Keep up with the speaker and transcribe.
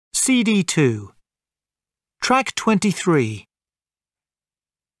CD2. Track 23.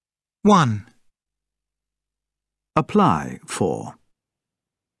 1. Apply for.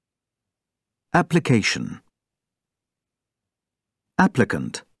 Application.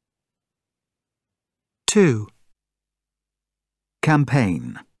 Applicant. 2.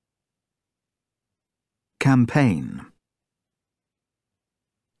 Campaign. Campaign.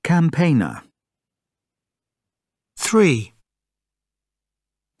 Campaigner. 3.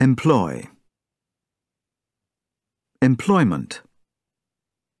 Employ. Employment.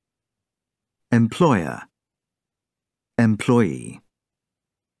 Employer. Employee.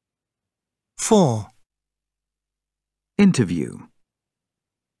 4. Interview.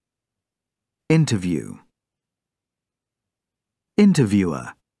 Interview.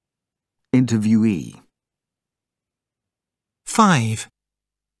 Interviewer. Interviewee. 5.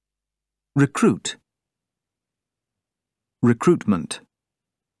 Recruit. Recruitment.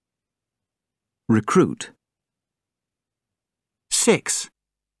 Recruit. 6.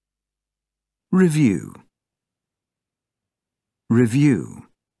 Review. Review.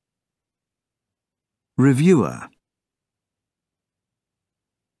 Reviewer.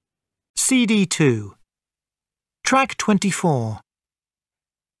 CD2. Track 24.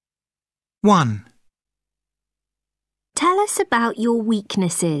 1. Tell us about your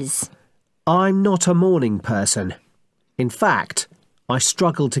weaknesses. I'm not a morning person. In fact, I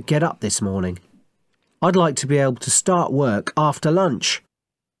struggled to get up this morning. I'd like to be able to start work after lunch.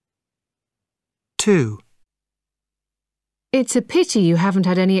 2. It's a pity you haven't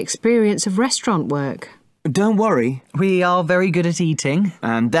had any experience of restaurant work. Don't worry, We are very good at eating.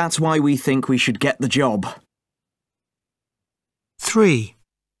 and that's why we think we should get the job. 3.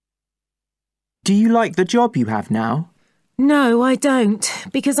 Do you like the job you have now? No, I don't,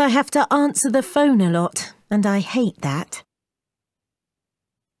 because I have to answer the phone a lot, and I hate that.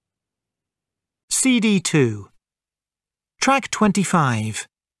 CD2. Track 25.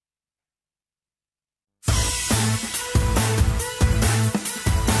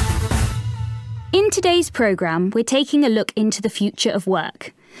 In today's programme, we're taking a look into the future of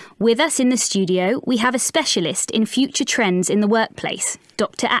work. With us in the studio, we have a specialist in future trends in the workplace,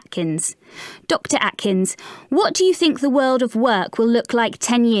 Dr. Atkins. Dr. Atkins, what do you think the world of work will look like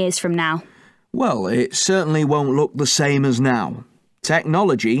 10 years from now? Well, it certainly won't look the same as now.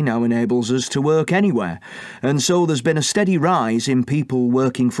 Technology now enables us to work anywhere, and so there's been a steady rise in people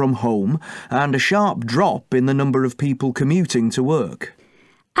working from home and a sharp drop in the number of people commuting to work.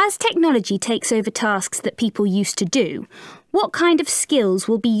 As technology takes over tasks that people used to do, what kind of skills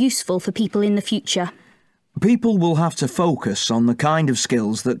will be useful for people in the future? People will have to focus on the kind of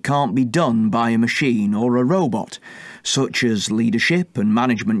skills that can't be done by a machine or a robot, such as leadership and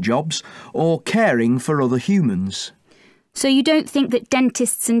management jobs or caring for other humans. So you don't think that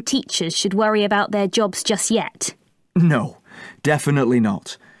dentists and teachers should worry about their jobs just yet? No, definitely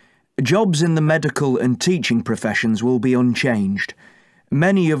not. Jobs in the medical and teaching professions will be unchanged.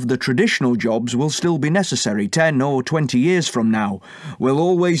 Many of the traditional jobs will still be necessary 10 or 20 years from now. We'll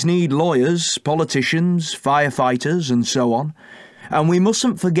always need lawyers, politicians, firefighters and so on. And we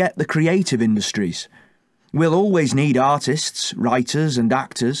mustn't forget the creative industries. We'll always need artists, writers and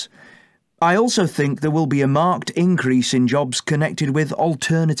actors. I also think there will be a marked increase in jobs connected with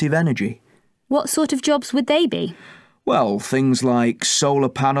alternative energy. What sort of jobs would they be? Well, things like solar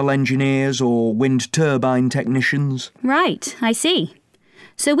panel engineers or wind turbine technicians. Right, I see.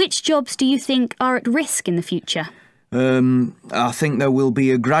 So which jobs do you think are at risk in the future? I think there will be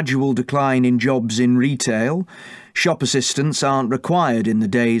a gradual decline in jobs in retail. Shop assistants aren't required in the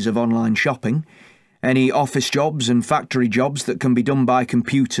days of online shopping. Any office jobs and factory jobs that can be done by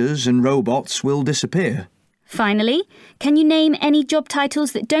computers and robots will disappear. Finally, can you name any job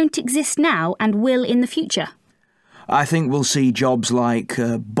titles that don't exist now and will in the future? I think we'll see jobs like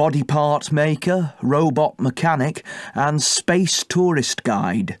body part maker, robot mechanic and space tourist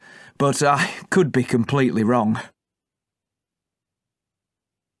guide, but I could be completely wrong.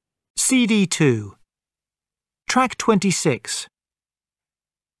 CD2. Track 26.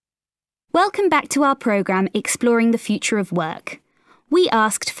 Welcome back to our programme Exploring the Future of Work. We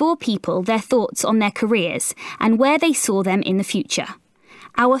asked 4 people their thoughts on their careers and where they saw them in the future.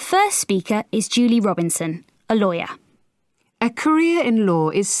 Our first speaker is Julie Robinson, a lawyer. A career in law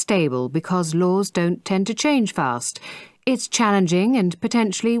is stable because laws don't tend to change fast. It's challenging and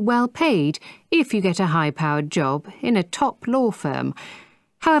potentially well paid if you get a high-powered job in a top law firm.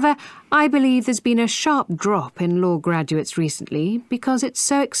 However, I believe there's been a sharp drop in law graduates recently because it's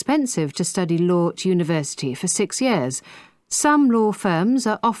so expensive to study law at university for 6 years. Some law firms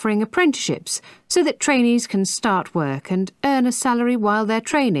are offering apprenticeships so that trainees can start work and earn a salary while they're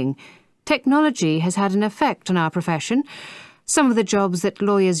training. Technology has had an effect on our profession. Some of the jobs that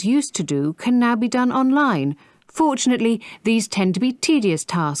lawyers used to do can now be done online. Fortunately, these tend to be tedious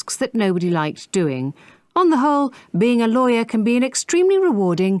tasks that nobody liked doing. On the whole, being a lawyer can be an extremely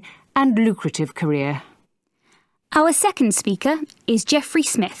rewarding and lucrative career. Our second speaker is Geoffrey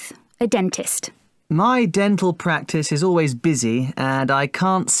Smith, a dentist. My dental practice is always busy and I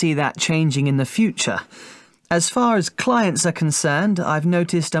can't see that changing in the future. As far as clients are concerned, I've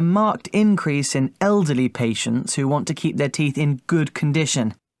noticed a marked increase in elderly patients who want to keep their teeth in good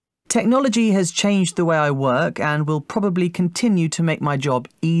condition. Technology has changed the way I work and will probably continue to make my job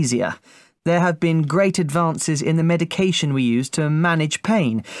easier. There have been great advances in the medication we use to manage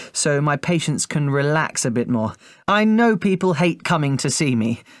pain, so my patients can relax a bit more. I know people hate coming to see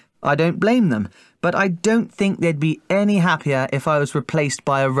me. I don't blame them, but I don't think they'd be any happier if I was replaced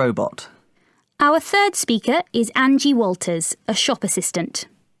by a robot. Our third speaker is Angie Walters, a shop assistant.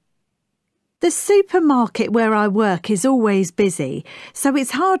 The supermarket where I work is always busy, so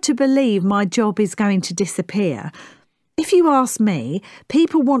it's hard to believe my job is going to disappear. If you ask me,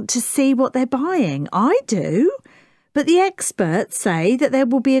 people want to see what they're buying. I do. But the experts say that there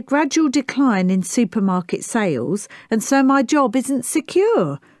will be a gradual decline in supermarket sales, and so my job isn't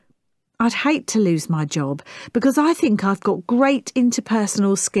secure. I'd hate to lose my job because I think I've got great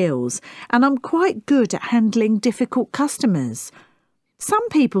interpersonal skills and I'm quite good at handling difficult customers. Some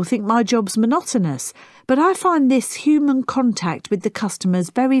people think my job's monotonous, but I find this human contact with the customers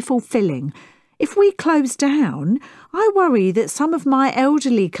very fulfilling. If we close down, I worry that some of my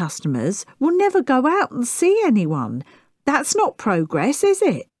elderly customers will never go out and see anyone. That's not progress, is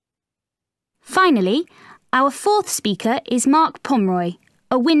it? Finally, our fourth speaker is Mark Pomeroy,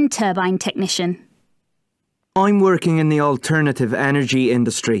 a wind turbine technician. I'm working in the alternative energy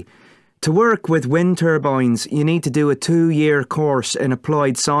industry. To work with wind turbines, you need to do a 2-year course in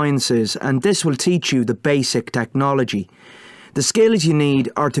applied sciences, and this will teach you the basic technology. The skills you need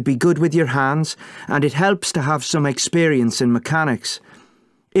are to be good with your hands, and it helps to have some experience in mechanics.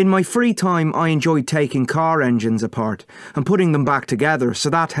 In my free time, I enjoy taking car engines apart and putting them back together, so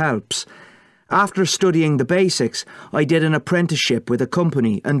that helps. After studying the basics, I did an apprenticeship with a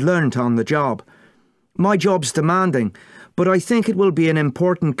company and learnt on the job. My job's demanding, but I think it will be an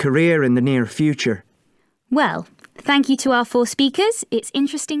important career in the near future. Well, thank you to our 4 speakers. It's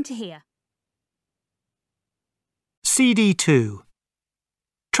interesting to hear. CD2.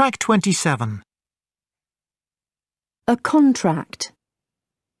 Track 27. A contract.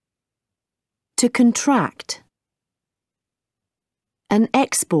 To contract. An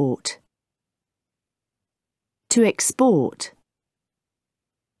export. To export.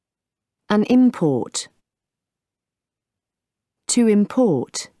 An import. To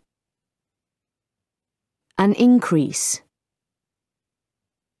import. An increase.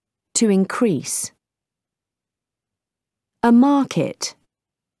 To increase. A market.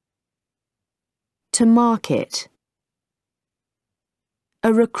 To market.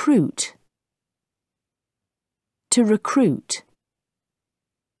 A recruit. To recruit.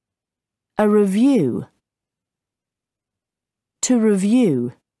 A review. To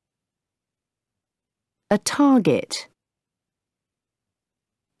review. A target.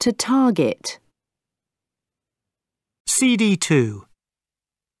 To target. CD2.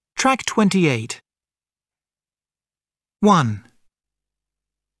 Track 28. 1.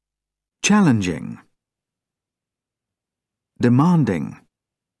 Challenging. Demanding.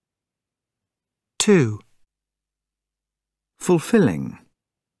 2. Fulfilling.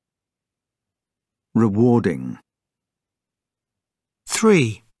 Rewarding.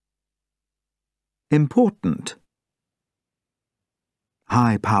 3. Important.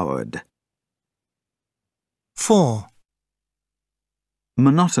 High-powered. 4.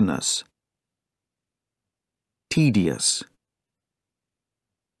 Monotonous. Tedious.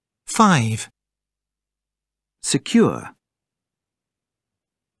 5. Secure.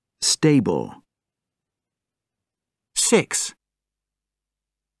 Stable. 6.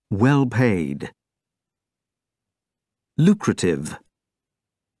 Well paid. Lucrative.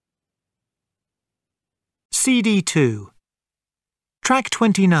 CD2. Track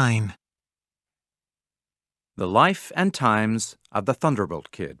 29. The Life and Times of the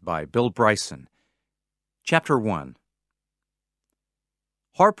Thunderbolt Kid by Bill Bryson. Chapter 1.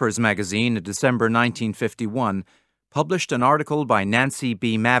 Harper's Magazine in December 1951 published an article by Nancy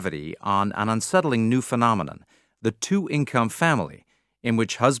B. Mavity on an unsettling new phenomenon, the two-income family, in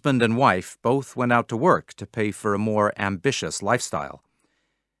which husband and wife both went out to work to pay for a more ambitious lifestyle.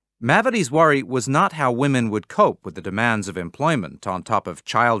 Mavity's worry was not how women would cope with the demands of employment on top of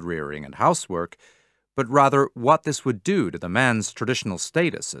child-rearing and housework, but rather what this would do to the man's traditional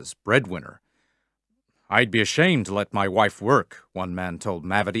status as breadwinner. "I'd be ashamed to let my wife work," one man told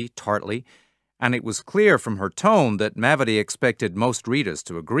Mavity tartly, and it was clear from her tone that Mavity expected most readers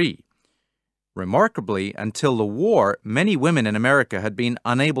to agree. Remarkably, until the war, many women in America had been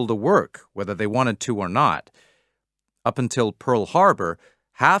unable to work, whether they wanted to or not. Up until Pearl Harbor,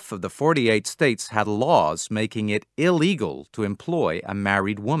 half of the 48 states had laws making it illegal to employ a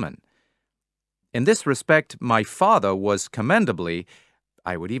married woman. In this respect, my father was commendably,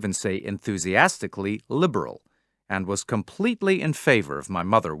 I would even say enthusiastically, liberal, and was completely in favor of my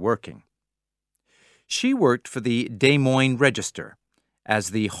mother working. She worked for the Des Moines Register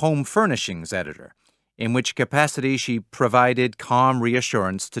as the home furnishings editor, in which capacity she provided calm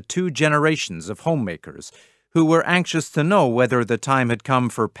reassurance to 2 generations of homemakers who were anxious to know whether the time had come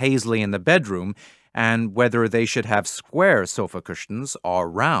for paisley in the bedroom and whether they should have square sofa cushions or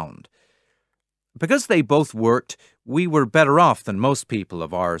round. Because they both worked, we were better off than most people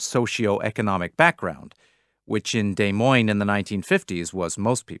of our socio-economic background, which in Des Moines in the 1950s was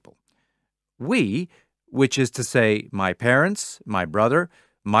most people. We, which is to say my parents, my brother,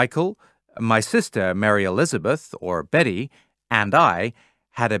 Michael, my sister Mary Elizabeth, or Betty, and I,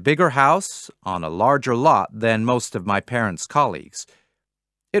 had a bigger house on a larger lot than most of my parents' colleagues.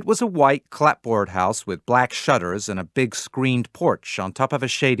 It was a white clapboard house with black shutters and a big screened porch on top of a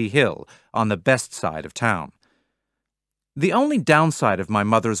shady hill on the best side of town. The only downside of my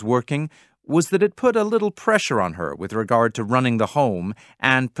mother's working was that it put a little pressure on her with regard to running the home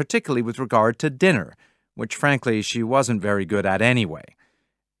and particularly with regard to dinner, which frankly she wasn't very good at anyway.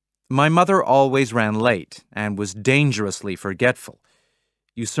 My mother always ran late and was dangerously forgetful.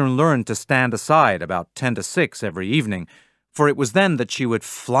 You soon learned to stand aside about 10 to 6 every evening, for it was then that she would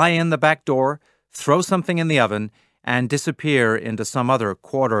fly in the back door, throw something in the oven, and disappear into some other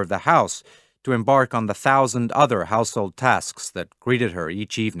quarter of the house to embark on the 1,000 other household tasks that greeted her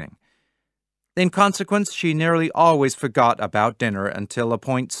each evening. In consequence, she nearly always forgot about dinner until a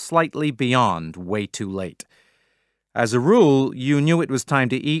point slightly beyond way too late. As a rule, you knew it was time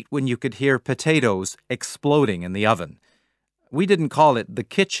to eat when you could hear potatoes exploding in the oven. We didn't call it the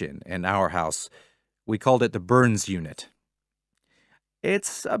kitchen in our house. We called it the Burns unit.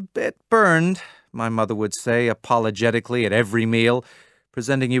 "It's a bit burned," my mother would say apologetically at every meal,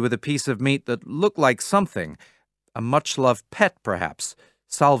 presenting you with a piece of meat that looked like something, a much-loved pet perhaps,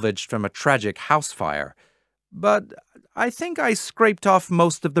 salvaged from a tragic house fire. "But I think I scraped off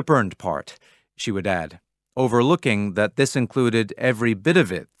most of the burned part," she would add, overlooking that this included every bit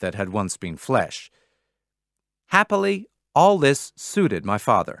of it that had once been flesh. Happily, all this suited my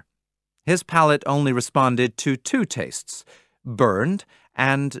father. His palate only responded to 2 tastes, burned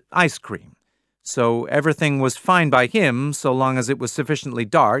and ice cream, so everything was fine by him so long as it was sufficiently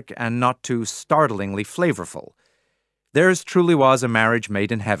dark and not too startlingly flavorful. Theirs truly was a marriage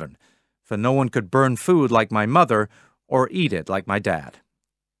made in heaven, for no one could burn food like my mother or eat it like my dad.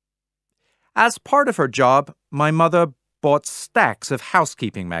 As part of her job, my mother bought stacks of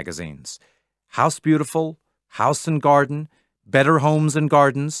housekeeping magazines. House Beautiful, House and Garden, Better Homes and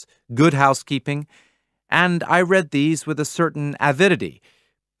Gardens, Good Housekeeping, and I read these with a certain avidity,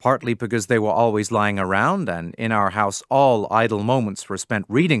 partly because they were always lying around and in our house all idle moments were spent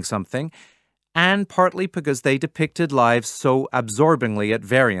reading something, and partly because they depicted lives so absorbingly at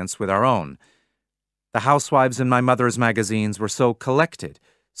variance with our own. The housewives in my mother's magazines were so collected,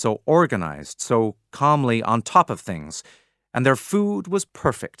 so organized, so calmly on top of things, and their food was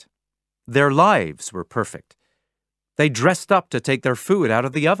perfect. Their lives were perfect. They dressed up to take their food out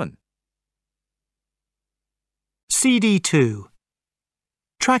of the oven. CD2.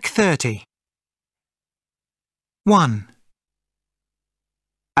 Track 30. 1.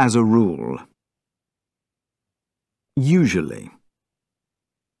 As a rule. Usually.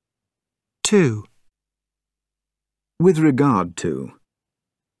 2. With regard to.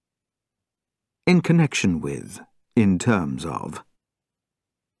 In connection with. In terms of.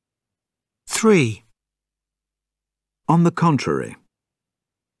 3. On the contrary.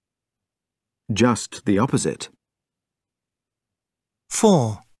 Just the opposite.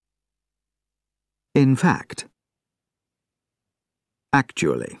 4. In fact.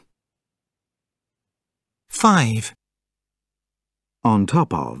 Actually. 5. On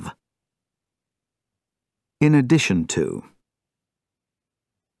top of. In addition to.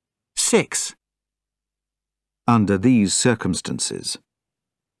 6. Under these circumstances.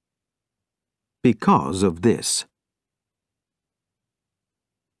 Because of this.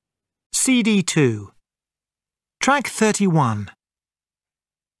 CD2. Track 31.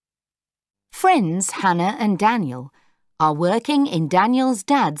 friends, Hannah and Daniel, are working in Daniel's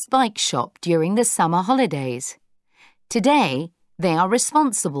dad's bike shop during the summer holidays. Today, they are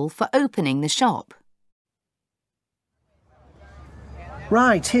responsible for opening the shop.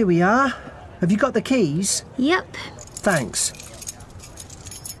 Right, here we are. Have you got the keys? Yep. Thanks.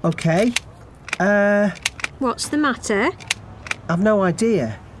 OK. What's the matter? I've no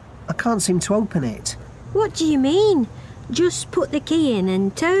idea. I can't seem to open it. What do you mean? Just put the key in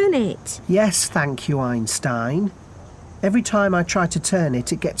and turn it. Yes, thank you, Einstein. Every time I try to turn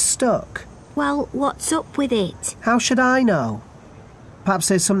it, it gets stuck. Well, what's up with it? How should I know? Perhaps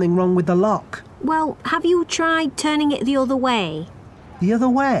there's something wrong with the lock. Well, have you tried turning it the other way? The other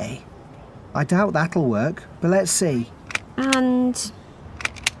way? I doubt that'll work, but let's see. And...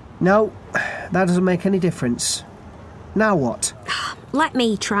 No, that doesn't make any difference. Now what? Let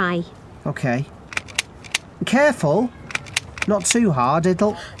me try. OK. Careful. Not too hard,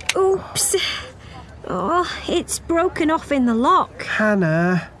 it'll... Oops. Oh, it's broken off in the lock.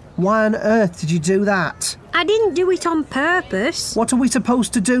 Hannah, why on earth did you do that? I didn't do it on purpose. What are we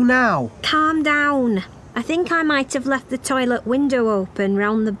supposed to do now? Calm down. I think I might have left the toilet window open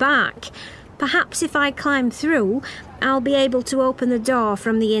round the back. Perhaps if I climb through, I'll be able to open the door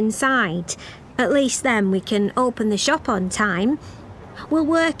from the inside. At least then we can open the shop on time. We'll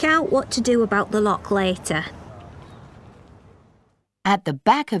work out what to do about the lock later. At the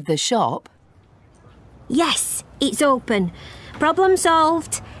back of the shop... Yes, it's open. Problem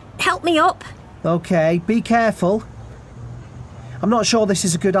solved. Help me up. OK, be careful. I'm not sure this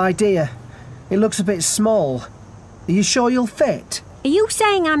is a good idea. It looks a bit small. Are you sure you'll fit? Are you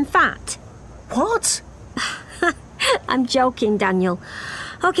saying I'm fat? What? I'm joking, Daniel.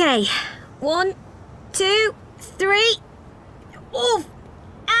 OK, 1, 2, 3... Oh!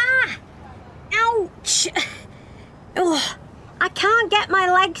 Ah! Ouch! Oh, I can't get my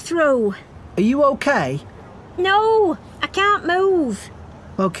leg through. Are you OK? No, I can't move.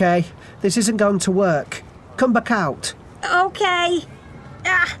 OK, this isn't going to work. Come back out. OK.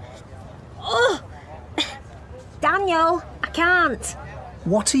 Ah! Oh! Daniel, I can't.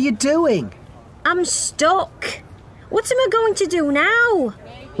 What are you doing? I'm stuck. What am I going to do now?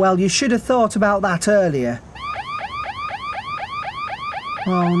 Well, you should have thought about that earlier.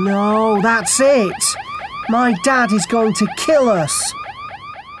 Oh no, that's it! My dad is going to kill us!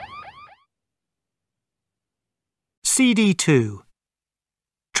 CD2.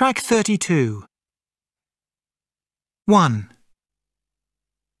 Track 32. 1.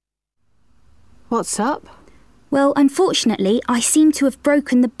 What's up? Well, unfortunately, I seem to have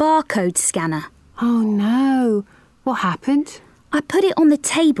broken the barcode scanner. Oh no. What happened? I put it on the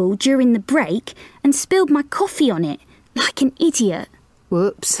table during the break and spilled my coffee on it, like an idiot.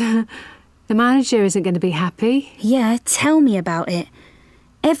 Whoops. The manager isn't going to be happy. Yeah, tell me about it.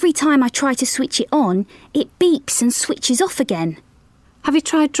 Every time I try to switch it on, it beeps and switches off again. Have you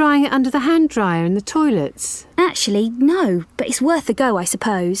tried drying it under the hand dryer in the toilets? Actually, no, but it's worth a go, I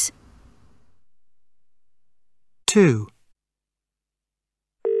suppose. 2.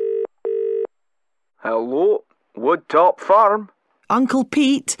 Hello, Woodtop Farm? Uncle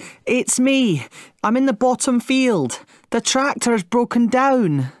Pete, it's me. I'm in the bottom field. The tractor's broken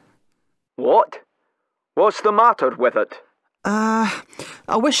down. What? What's the matter with it? I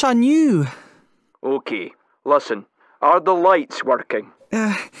wish I knew. OK, listen, are the lights working?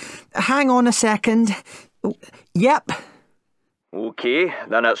 Hang on a second. Yep. OK,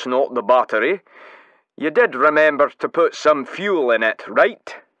 then it's not the battery. You did remember to put some fuel in it,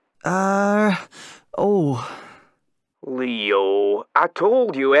 right? Oh. Leo, I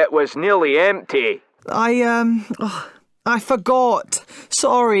told you it was nearly empty. I forgot.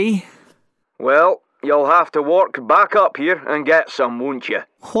 Sorry. Well, you'll have to walk back up here and get some, won't you?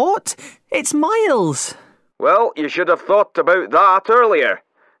 What? It's miles. Well, you should have thought about that earlier.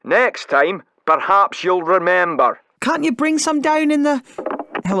 Next time, perhaps you'll remember. Can't you bring some down in the...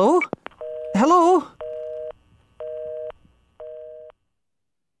 Hello? Hello?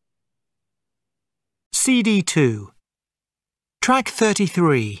 CD2. Track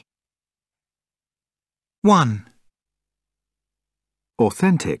 33. 1.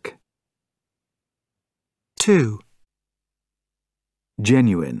 Authentic. 2.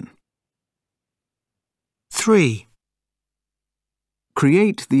 Genuine. 3.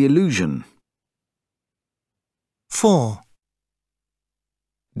 Create the illusion. 4.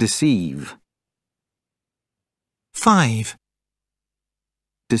 Deceive. 5.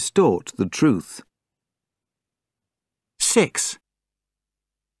 Distort the truth. 6.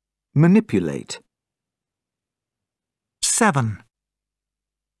 Manipulate. 7.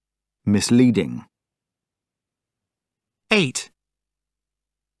 Misleading. 8.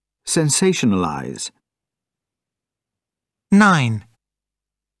 Sensationalize. 9,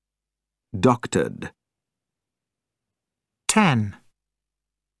 Doctored. 10,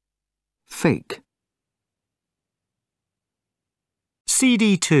 Fake.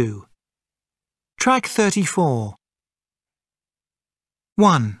 CD2. Track 34.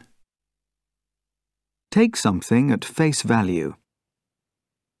 1, Take something at face value.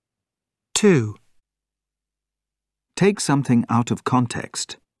 2, Take something out of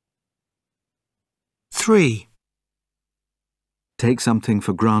context. 3, Take something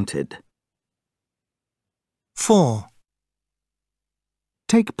for granted. 4,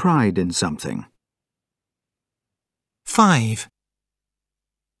 Take pride in something. 5,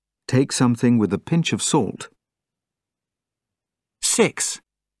 Take something with a pinch of salt. 6,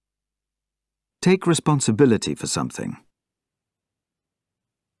 Take responsibility for something.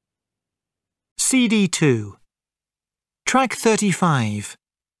 CD2. Track 35.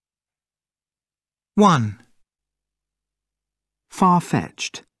 1,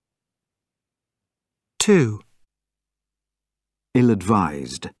 Far-fetched. 2,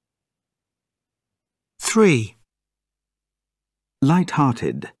 Ill-advised. 3,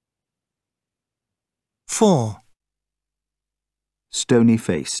 Light-hearted. 4,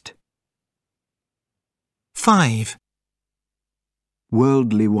 Stony-faced. 5,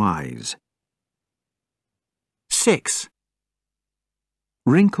 Worldly wise. 6,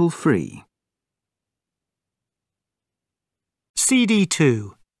 Wrinkle-free.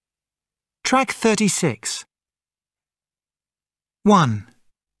 CD2. Track 36. 1,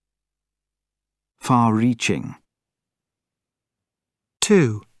 Far-reaching.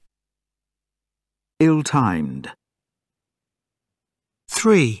 2, Ill-timed.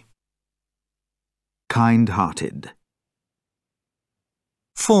 3, Kind-hearted.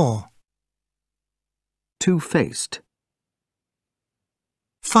 4, Two-faced.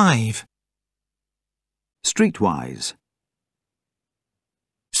 5, Streetwise.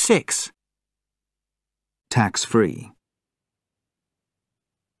 6, Tax-free.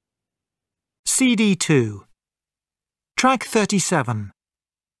 CD2. Track 37.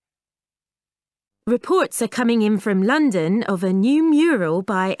 Reports are coming in from London of a new mural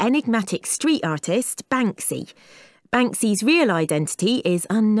by enigmatic street artist Banksy. Banksy's real identity is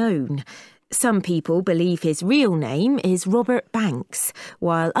unknown. Some people believe his real name is Robert Banks,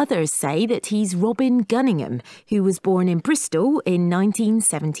 while others say that he's Robin Gunningham, who was born in Bristol in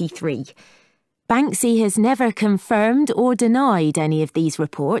 1973. Banksy has never confirmed or denied any of these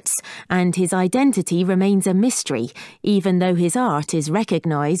reports, and his identity remains a mystery, even though his art is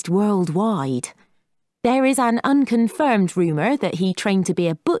recognised worldwide. There is an unconfirmed rumour that he trained to be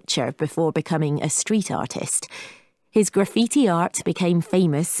a butcher before becoming a street artist. His graffiti art became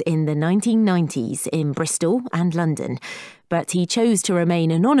famous in the 1990s in Bristol and London, but he chose to remain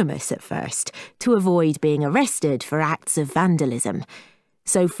anonymous at first to avoid being arrested for acts of vandalism.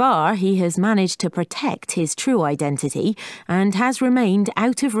 So far, he has managed to protect his true identity and has remained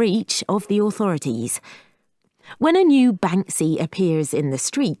out of reach of the authorities. When a new Banksy appears in the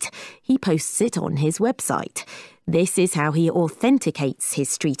street, he posts it on his website. This is how he authenticates his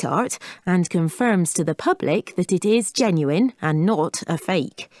street art and confirms to the public that it is genuine and not a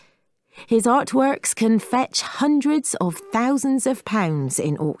fake. His artworks can fetch hundreds of thousands of pounds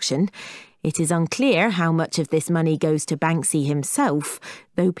in auction. It is unclear how much of this money goes to Banksy himself,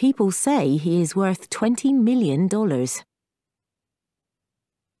 though people say he is worth $20 million.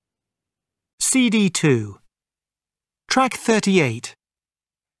 CD2. Track 38.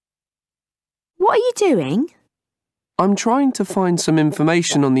 What are you doing? I'm trying to find some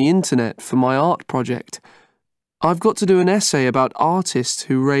information on the internet for my art project. I've got to do an essay about artists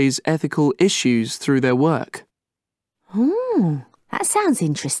who raise ethical issues through their work. That sounds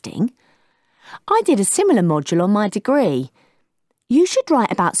interesting. I did a similar module on my degree. You should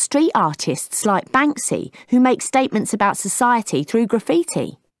write about street artists like Banksy who make statements about society through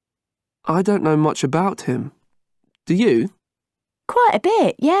graffiti. I don't know much about him. Do you? Quite a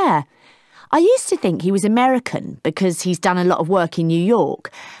bit, yeah. I used to think he was American because he's done a lot of work in New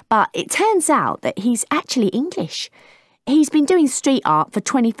York, but it turns out that he's actually English. He's been doing street art for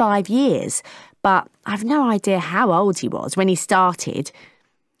 25 years, but I've no idea how old he was when he started.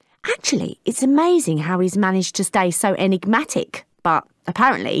 Actually, it's amazing how he's managed to stay so enigmatic, but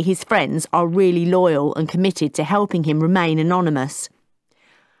apparently his friends are really loyal and committed to helping him remain anonymous.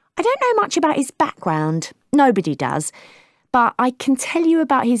 I don't know much about his background. Nobody does. But I can tell you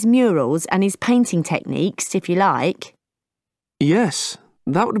about his murals and his painting techniques, if you like. Yes,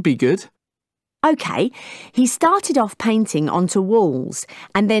 that would be good. OK, he started off painting onto walls,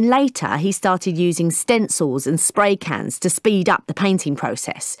 and then later he started using stencils and spray cans to speed up the painting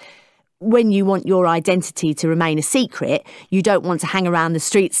process. When you want your identity to remain a secret, you don't want to hang around the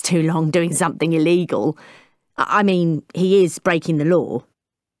streets too long doing something illegal. I mean, he is breaking the law.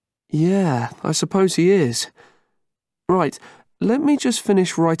 Yeah, I suppose he is. Right, let me just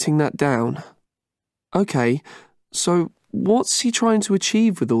finish writing that down. OK, so what's he trying to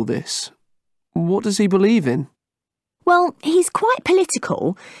achieve with all this? What does he believe in? Well, he's quite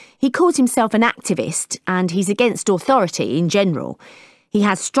political. He calls himself an activist, and he's against authority in general. He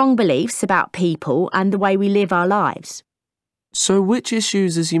has strong beliefs about people and the way we live our lives. So which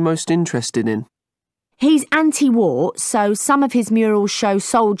issues is he most interested in? He's anti-war, so some of his murals show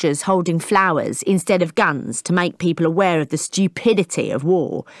soldiers holding flowers instead of guns to make people aware of the stupidity of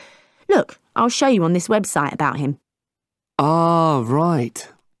war. Look, I'll show you on this website about him. Ah, right.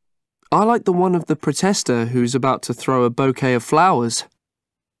 I like the one of the protester who's about to throw a bouquet of flowers.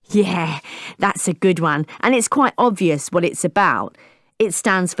 Yeah, that's a good one, and it's quite obvious what it's about. It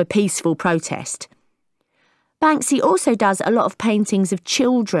stands for peaceful protest. Banksy also does a lot of paintings of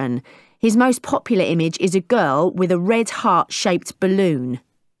children. His most popular image is a girl with a red heart-shaped balloon.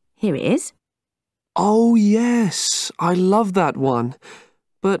 Here it is. Oh, yes, I love that one.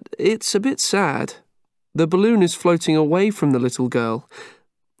 But it's a bit sad. The balloon is floating away from the little girl.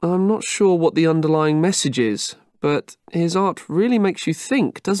 I'm not sure what the underlying message is, but his art really makes you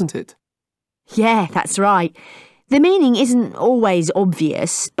think, doesn't it? Yeah, that's right. The meaning isn't always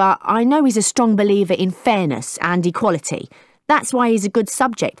obvious, but I know he's a strong believer in fairness and equality. That's why he's a good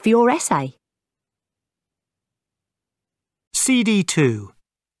subject for your essay. CD2.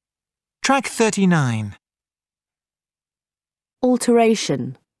 Track 39.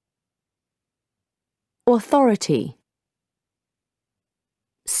 Alteration. Authority.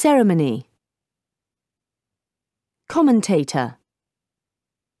 Ceremony. Commentator.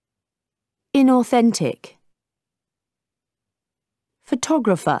 Inauthentic.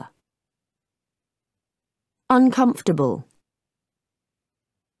 Photographer. Uncomfortable.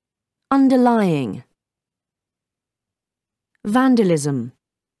 Underlying. Vandalism.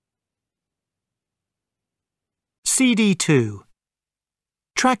 CD2.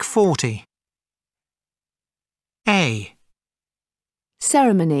 Track 40. A.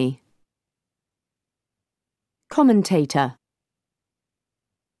 Ceremony. Commentator.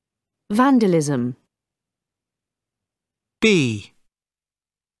 Vandalism. B.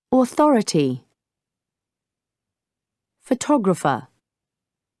 Authority. Photographer.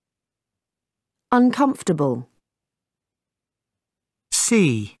 Uncomfortable.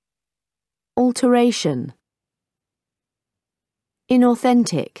 C. Alteration.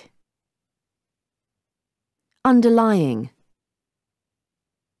 Inauthentic. Underlying.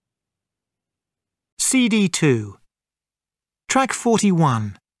 CD2. Track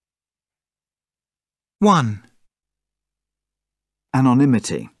 41. 1.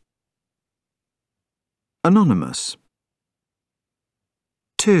 Anonymity. Anonymous.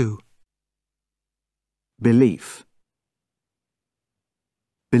 2. Belief.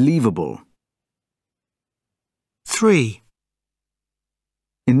 Believable. 3.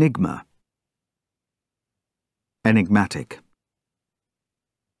 Enigma. Enigmatic.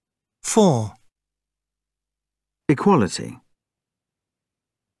 4. Equality.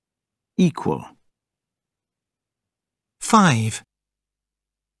 Equal. 5.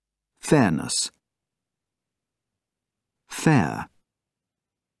 Fairness. Fair.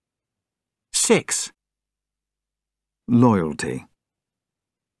 6. Loyalty.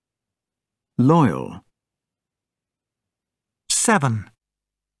 Loyal. 7.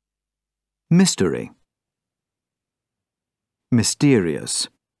 Mystery. Mysterious.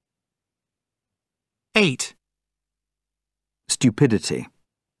 8. Stupidity.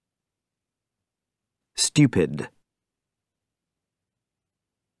 Stupid.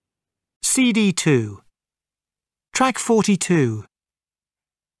 CD2. Track 42.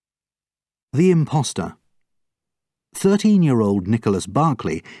 The Imposter. 13-year-old Nicholas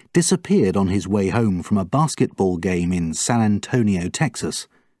Barkley disappeared on his way home from a basketball game in San Antonio, Texas.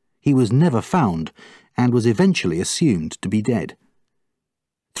 He was never found and was eventually assumed to be dead.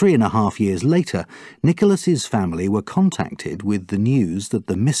 3.5 years later, Nicholas's family were contacted with the news that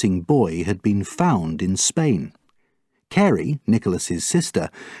the missing boy had been found in Spain. Carrie, Nicholas's sister,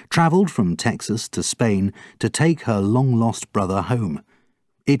 travelled from Texas to Spain to take her long-lost brother home.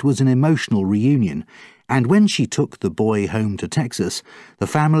 It was an emotional reunion, and when she took the boy home to Texas, the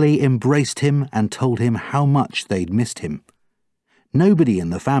family embraced him and told him how much they'd missed him. Nobody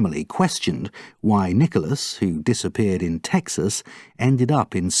in the family questioned why Nicholas, who disappeared in Texas, ended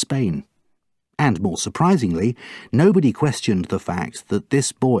up in Spain. And more surprisingly, nobody questioned the fact that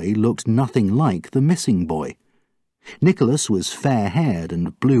this boy looked nothing like the missing boy. Nicholas was fair-haired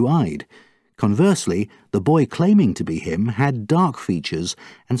and blue-eyed. Conversely, the boy claiming to be him had dark features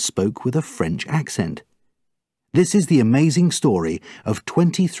and spoke with a French accent. This is the amazing story of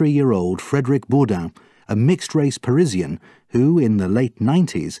 23-year-old Frédéric Bourdin, a mixed-race Parisian who, in the late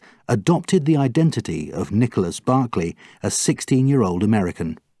 90s, adopted the identity of Nicholas Barclay, a 16-year-old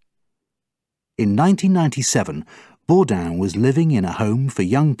American. In 1997, Bourdin was living in a home for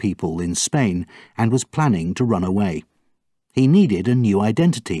young people in Spain and was planning to run away. He needed a new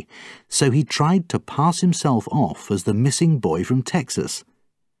identity, so he tried to pass himself off as the missing boy from Texas.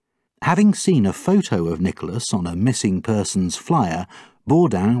 Having seen a photo of Nicholas on a missing persons flyer,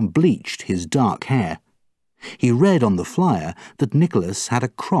 Bourdin bleached his dark hair. He read on the flyer that Nicholas had a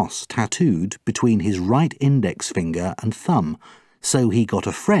cross tattooed between his right index finger and thumb, so he got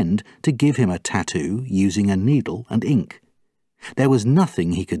a friend to give him a tattoo using a needle and ink. There was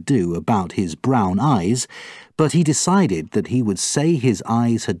nothing he could do about his brown eyes, but he decided that he would say his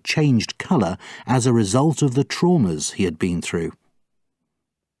eyes had changed colour as a result of the traumas he had been through.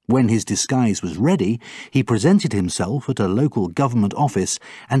 When his disguise was ready, he presented himself at a local government office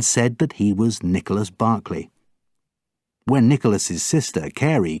and said that he was Nicholas Barclay. When Nicholas's sister,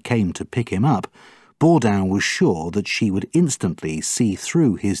 Carey, came to pick him up, Bourdin was sure that she would instantly see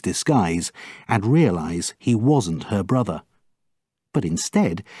through his disguise and realise he wasn't her brother. But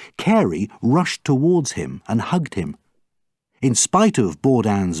instead, Carey rushed towards him and hugged him. In spite of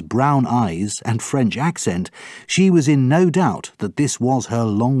Bourdin's brown eyes and French accent, she was in no doubt that this was her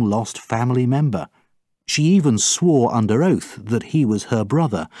long-lost family member. She even swore under oath that he was her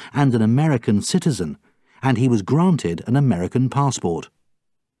brother and an American citizen, and he was granted an American passport.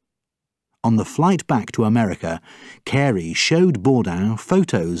 On the flight back to America, Carey showed Bourdin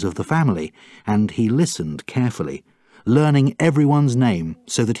photos of the family, and he listened carefully, learning everyone's name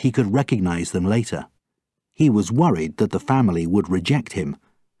so that he could recognise them later. He was worried that the family would reject him,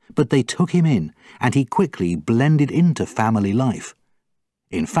 but they took him in, and he quickly blended into family life.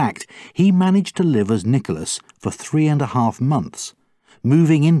 In fact, he managed to live as Nicholas for 3.5 months,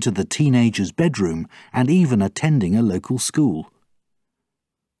 moving into the teenager's bedroom and even attending a local school.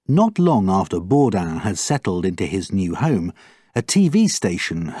 Not long after Bourdin had settled into his new home, a TV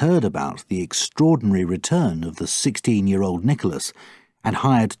station heard about the extraordinary return of the 16-year-old Nicholas and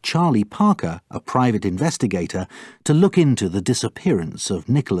hired Charlie Parker, a private investigator, to look into the disappearance of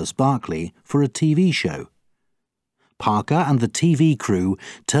Nicholas Barclay for a TV show. Parker and the TV crew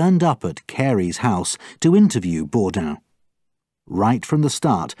turned up at Carey's house to interview Bourdin. Right from the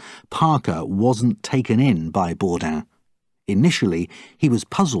start, Parker wasn't taken in by Bourdin. Initially, he was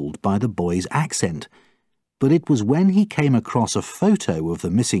puzzled by the boy's accent, but it was when he came across a photo of the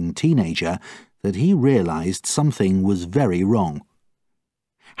missing teenager that he realised something was very wrong.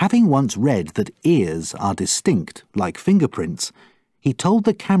 Having once read that ears are distinct, like fingerprints, he told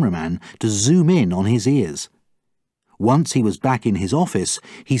the cameraman to zoom in on his ears. Once he was back in his office,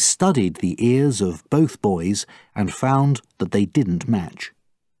 he studied the ears of both boys and found that they didn't match.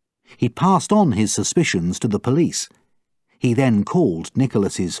 He passed on his suspicions to the police. He then called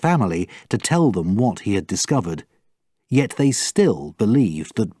Nicholas's family to tell them what he had discovered, yet they still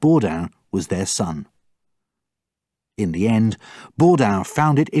believed that Bourdin was their son. In the end, Bourdin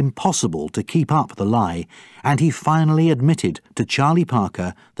found it impossible to keep up the lie, and he finally admitted to Charlie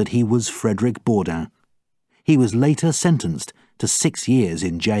Parker that he was Frédéric Bourdin. He was later sentenced to 6 years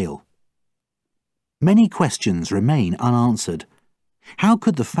in jail. Many questions remain unanswered. How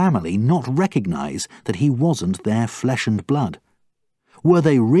could the family not recognise that he wasn't their flesh and blood? Were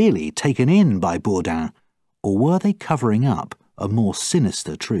they really taken in by Bourdin, or were they covering up a more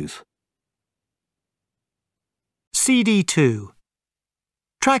sinister truth? CD2.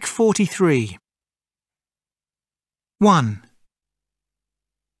 Track 43. 1.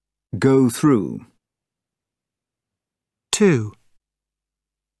 Go through. 2.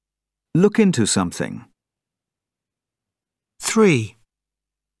 Look into something. 3.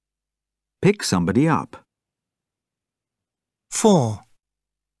 Pick somebody up. 4.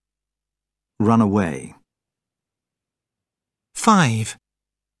 Run away. 5.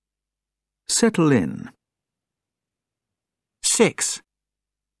 Settle in. 6.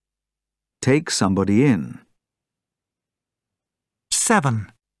 Take somebody in.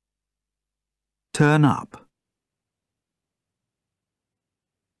 7. Turn up.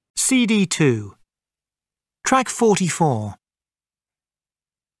 CD2. Track 44.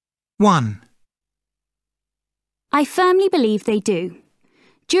 1. I firmly believe they do.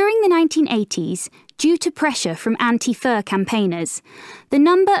 During the 1980s, due to pressure from anti-fur campaigners, the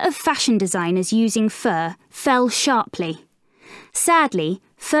number of fashion designers using fur fell sharply. Sadly,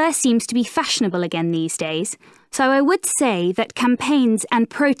 fur seems to be fashionable again these days, so I would say that campaigns and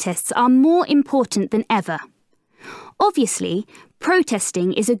protests are more important than ever. Obviously,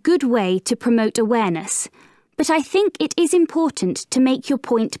 protesting is a good way to promote awareness, but I think it is important to make your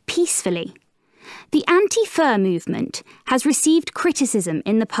point peacefully. The anti-fur movement has received criticism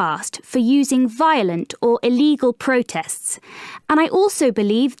in the past for using violent or illegal protests, and I also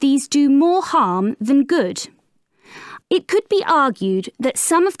believe these do more harm than good. It could be argued that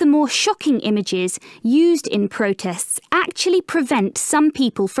some of the more shocking images used in protests actually prevent some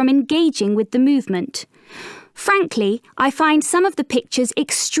people from engaging with the movement. Frankly, I find some of the pictures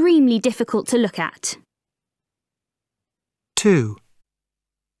extremely difficult to look at. 2.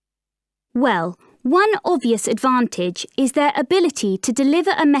 Well, one obvious advantage is their ability to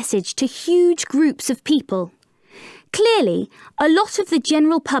deliver a message to huge groups of people. Clearly, a lot of the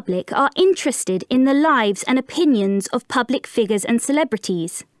general public are interested in the lives and opinions of public figures and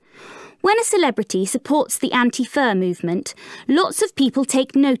celebrities. When a celebrity supports the anti-fur movement, lots of people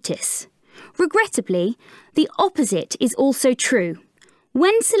take notice. Regrettably, the opposite is also true.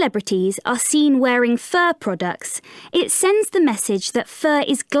 When celebrities are seen wearing fur products, it sends the message that fur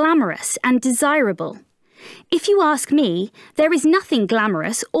is glamorous and desirable. If you ask me, there is nothing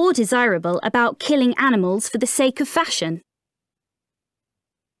glamorous or desirable about killing animals for the sake of fashion.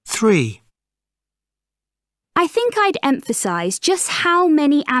 3. I think I'd emphasise just how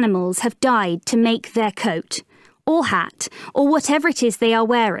many animals have died to make their coat, or hat, or whatever it is they are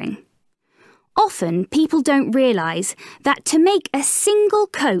wearing. Often people don't realise that to make a single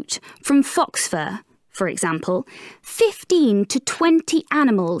coat from fox fur, for example, 15 to 20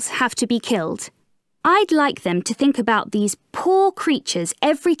 animals have to be killed. I'd like them to think about these poor creatures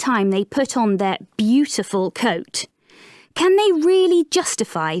every time they put on their beautiful coat. Can they really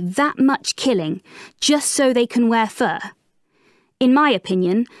justify that much killing just so they can wear fur? In my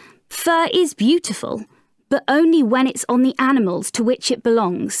opinion, fur is beautiful, but only when it's on the animals to which it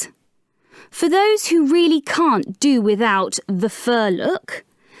belongs. For those who really can't do without the fur look,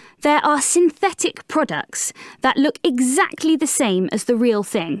 there are synthetic products that look exactly the same as the real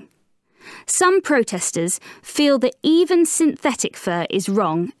thing. Some protesters feel that even synthetic fur is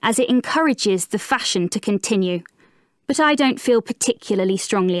wrong as it encourages the fashion to continue, but I don't feel particularly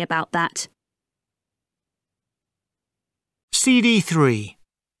strongly about that. CD3.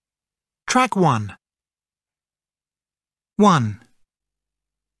 Track 1. 1.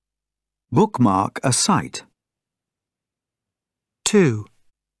 Bookmark a site. 2.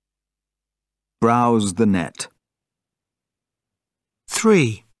 Browse the net.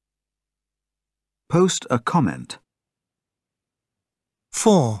 3. Post a comment.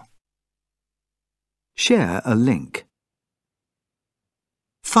 4. Share a link.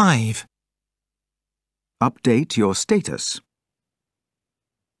 5. Update your status.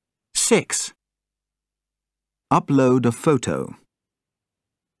 6. Upload a photo.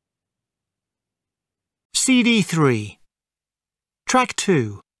 CD3. Track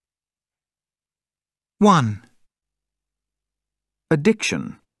 2. 1.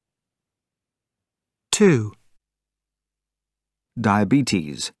 Addiction. 2.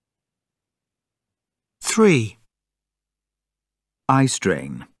 Diabetes. 3. Eye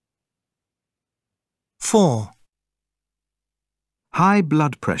strain. 4. High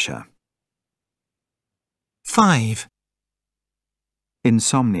blood pressure. 5.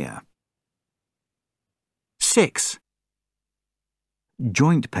 Insomnia. 6.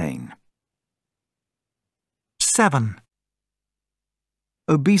 Joint pain. 7.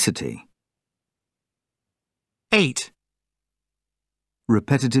 Obesity. 8.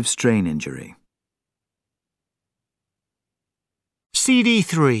 Repetitive strain injury.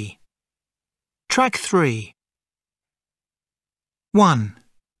 CD3. Track 3. 1.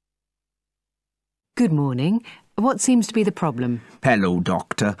 Good morning. What seems to be the problem? Hello,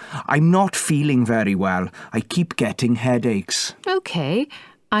 Doctor. I'm not feeling very well. I keep getting headaches. OK.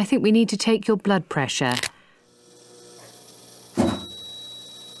 I think we need to take your blood pressure.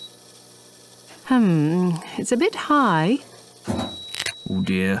 It's a bit high. Oh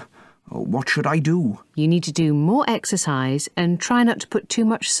dear. What should I do? You need to do more exercise and try not to put too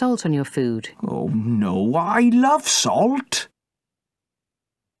much salt on your food. Oh no, I love salt.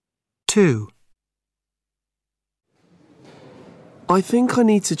 2. I think I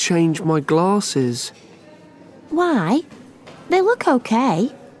need to change my glasses. Why? They look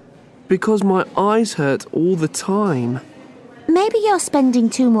okay. Because my eyes hurt all the time. Maybe you're spending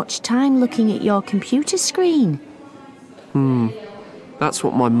too much time looking at your computer screen. That's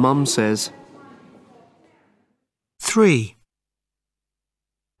what my mum says. 3.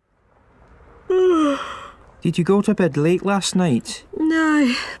 Did you go to bed late last night?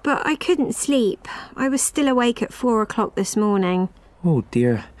 No, but I couldn't sleep. I was still awake at 4 o'clock this morning. Oh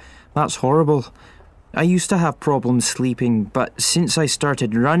dear, that's horrible. I used to have problems sleeping, but since I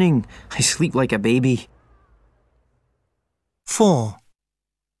started running, I sleep like a baby. 4.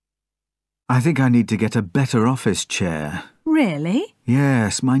 I think I need to get a better office chair. Really?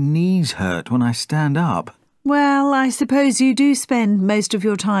 Yes, my knees hurt when I stand up. Well, I suppose you do spend most of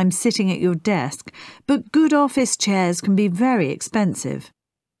your time sitting at your desk, but good office chairs can be very expensive.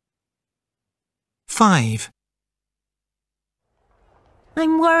 5.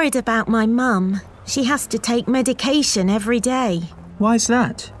 I'm worried about my mum. She has to take medication every day. Why's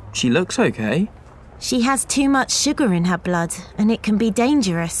that? She looks okay. She has too much sugar in her blood, and it can be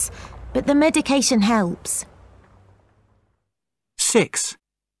dangerous, but the medication helps. 6.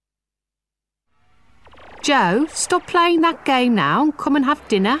 Joe, stop playing that game now and come and have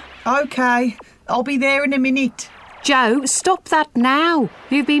dinner. OK, I'll be there in a minute. Joe, stop that now.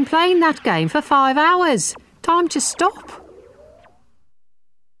 You've been playing that game for 5 hours. Time to stop.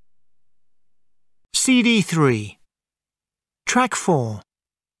 CD3. Track 4.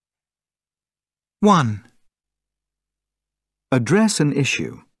 1. Address an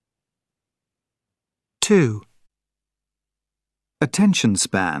issue. 2. Attention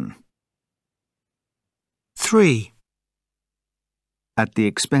span. 3. At the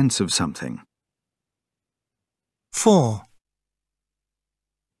expense of something. 4.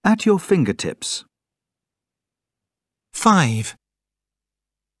 At your fingertips. 5.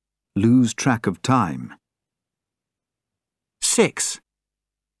 Lose track of time. 6.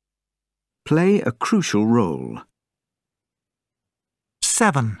 Play a crucial role.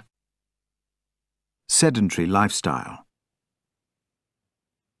 7. Sedentary lifestyle.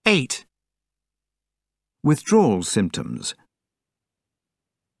 8. Withdrawal symptoms.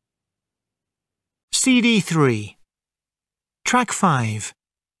 CD3. Track 5.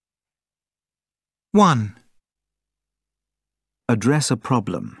 1. Address a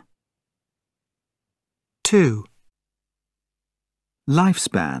problem. 2.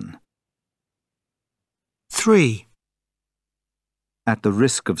 Lifespan. 3. At the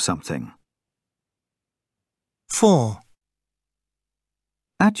risk of something. 4.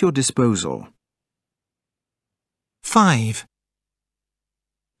 At your disposal. 5.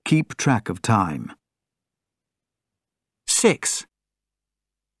 Keep track of time. 6.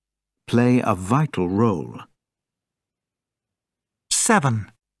 Play a vital role.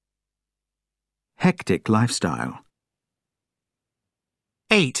 7. Hectic lifestyle.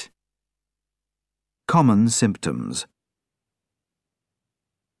 8. Common symptoms.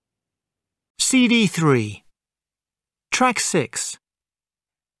 CD3. Track 6.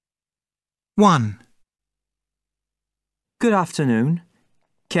 1. Good afternoon.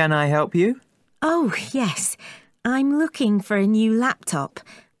 Can I help you? Oh, yes. I'm looking for a new laptop.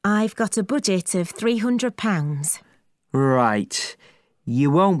 I've got a budget of £300. Right. You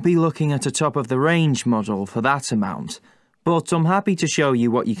won't be looking at a top-of-the-range model for that amount, but I'm happy to show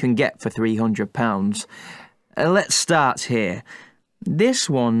you what you can get for £300. Let's start here. This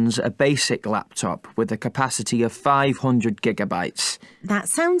one's a basic laptop with a capacity of 500 gigabytes. That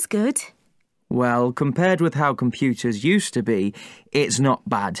sounds good. Well, compared with how computers used to be, it's not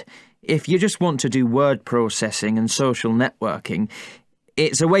bad. If you just want to do word processing and social networking,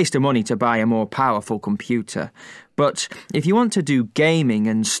 it's a waste of money to buy a more powerful computer. But if you want to do gaming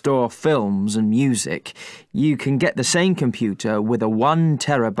and store films and music, you can get the same computer with a 1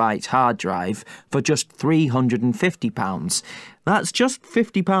 terabyte hard drive for just £350. That's just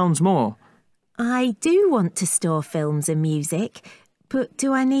 £50 more. I do want to store films and music, but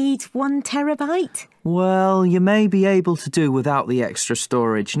do I need 1 terabyte? Well, you may be able to do without the extra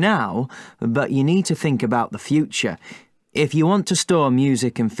storage now, but you need to think about the future. If you want to store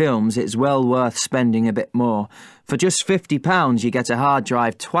music and films, it's well worth spending a bit more. For just £50, you get a hard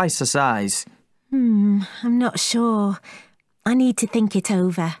drive twice the size. I'm not sure. I need to think it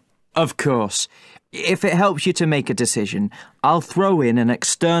over. Of course. If it helps you to make a decision, I'll throw in an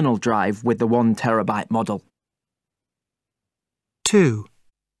external drive with the 1 terabyte model. 2.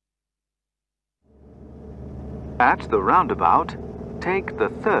 At the roundabout, take the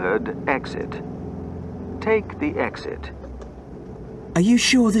third exit. Take the exit. Are you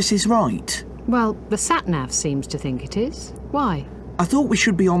sure this is right? Well, the sat-nav seems to think it is. Why? I thought we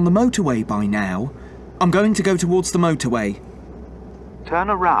should be on the motorway by now. I'm going to go towards the motorway. Turn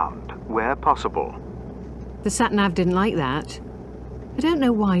around where possible. The sat-nav didn't like that. I don't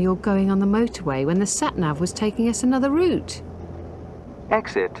know why you're going on the motorway when the sat-nav was taking us another route.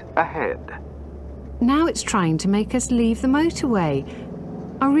 Exit ahead. Now it's trying to make us leave the motorway.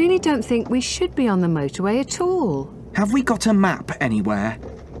 I really don't think we should be on the motorway at all. Have we got a map anywhere?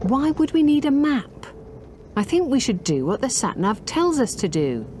 Why would we need a map? I think we should do what the sat-nav tells us to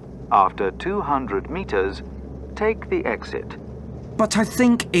do. After 200 meters, take the exit. But I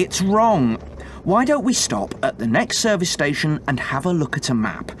think it's wrong. Why don't we stop at the next service station and have a look at a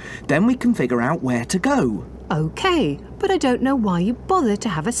map? Then we can figure out where to go. OK, but I don't know why you bother to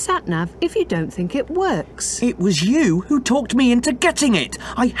have a sat-nav if you don't think it works. It was you who talked me into getting it.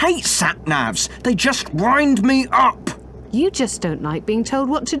 I hate sat-navs. They just wind me up. You just don't like being told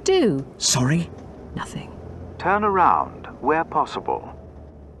what to do. Sorry? Nothing. Turn around where possible.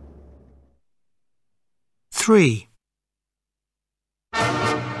 3.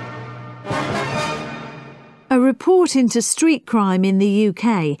 A report into street crime in the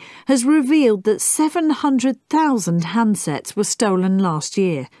UK has revealed that 700,000 handsets were stolen last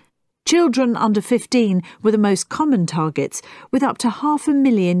year. Children under 15 were the most common targets, with up to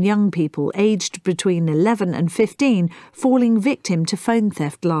 500,000 young people aged between 11 and 15 falling victim to phone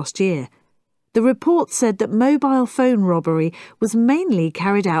theft last year. The report said that mobile phone robbery was mainly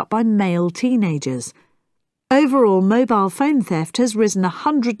carried out by male teenagers. Overall, mobile phone theft has risen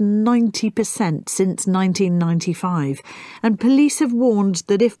 190% since 1995, and police have warned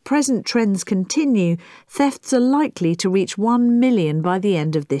that if present trends continue, thefts are likely to reach 1 million by the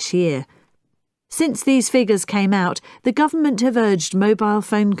end of this year. Since these figures came out, the government have urged mobile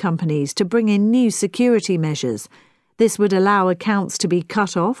phone companies to bring in new security measures. This would allow accounts to be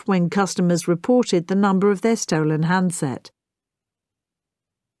cut off when customers reported the number of their stolen handset.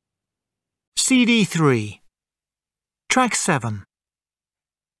 CD3. Track 7.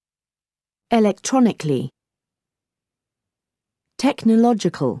 Electronically.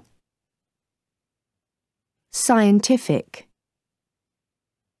 Technological. Scientific.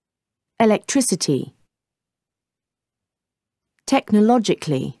 Electricity.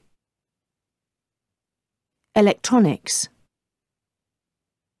 Technologically. Electronics.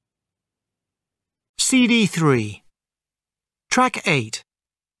 CD3. Track 8.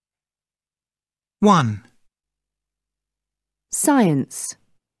 1. Science.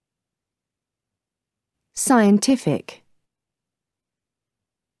 Scientific.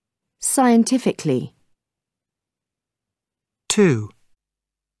 Scientifically. 2.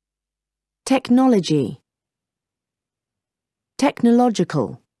 Technology.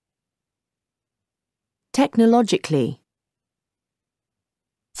 Technological. Technologically.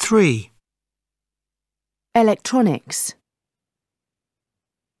 3. Electronics.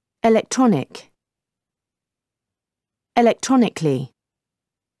 Electronic. Electronically.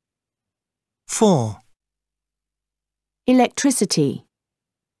 4. Electricity.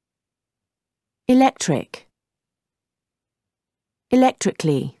 Electric.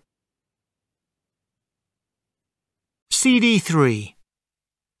 Electrically. CD3.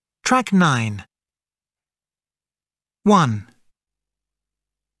 Track 9. 1.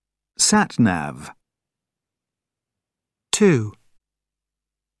 Sat-nav. 2.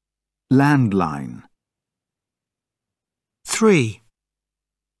 Landline. 3.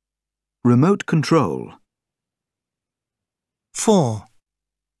 Remote control. 4.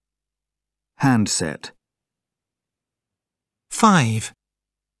 Handset. 5.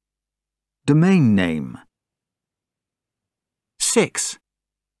 Domain name. 6.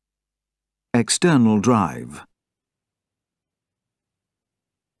 External drive.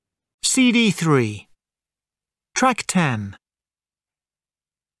 CD3. Track 10.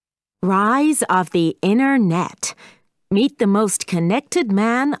 Rise of the Internet. Meet the most connected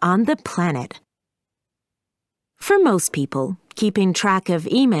man on the planet. For most people, keeping track of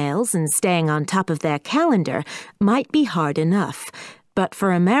emails and staying on top of their calendar might be hard enough. But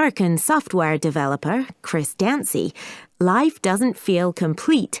for American software developer Chris Dancy, life doesn't feel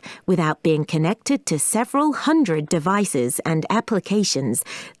complete without being connected to several hundred devices and applications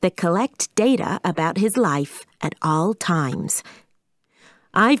that collect data about his life at all times.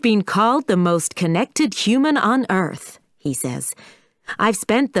 I've been called the most connected human on Earth, he says. I've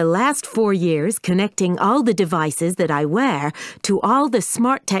spent the last 4 years connecting all the devices that I wear to all the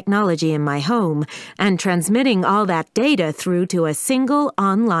smart technology in my home and transmitting all that data through to a single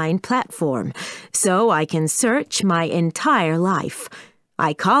online platform so I can search my entire life.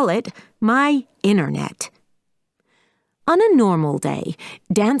 I call it my Internet. On a normal day,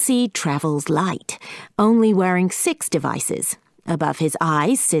 Dancy travels light, only wearing 6 devices. Above his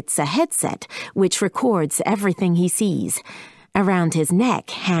eyes sits a headset, which records everything he sees. Around his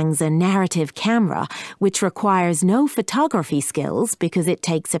neck hangs a narrative camera, which requires no photography skills because it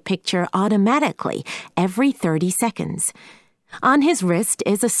takes a picture automatically every 30 seconds. On his wrist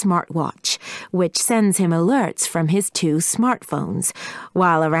is a smartwatch, which sends him alerts from his 2 smartphones,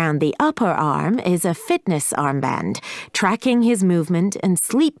 while around the upper arm is a fitness armband, tracking his movement and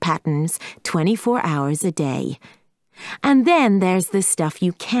sleep patterns 24 hours a day. And then there's the stuff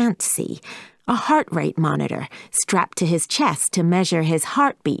you can't see, a heart rate monitor strapped to his chest to measure his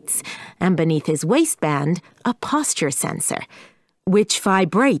heartbeats, and beneath his waistband, a posture sensor, which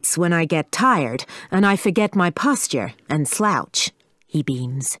vibrates when I get tired and I forget my posture and slouch, he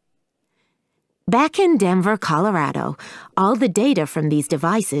beams. Back in Denver, Colorado, all the data from these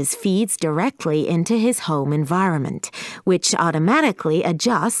devices feeds directly into his home environment, which automatically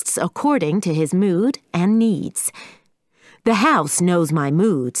adjusts according to his mood and needs. The house knows my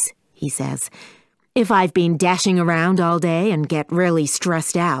moods, he says. If I've been dashing around all day and get really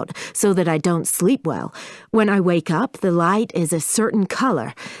stressed out so that I don't sleep well, when I wake up, the light is a certain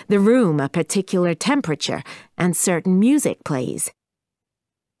color, the room a particular temperature, and certain music plays.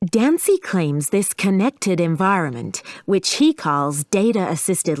 Dancy claims this connected environment, which he calls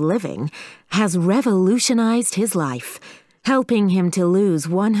data-assisted living, has revolutionized his life, helping him to lose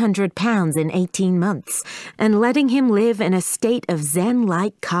 100 pounds in 18 months, and letting him live in a state of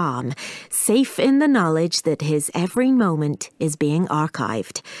zen-like calm, safe in the knowledge that his every moment is being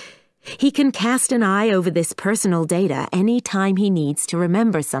archived. He can cast an eye over this personal data any time he needs to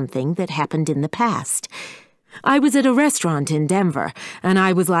remember something that happened in the past. I was at a restaurant in Denver, and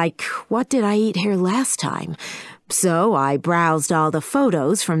I was like, what did I eat here last time? So I browsed all the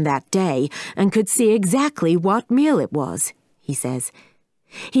photos from that day and could see exactly what meal it was, he says.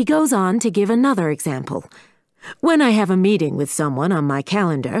 He goes on to give another example. When I have a meeting with someone on my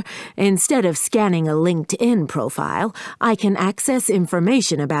calendar, instead of scanning a LinkedIn profile, I can access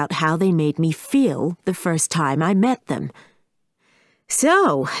information about how they made me feel the first time I met them.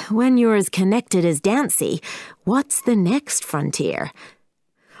 So, when you're as connected as Dancy, what's the next frontier?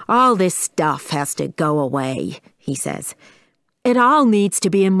 All this stuff has to go away, he says. It all needs to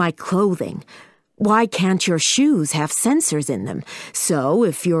be in my clothing. Why can't your shoes have sensors in them? So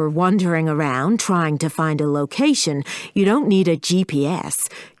if you're wandering around trying to find a location, you don't need a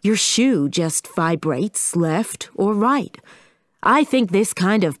GPS. Your shoe just vibrates left or right. I think this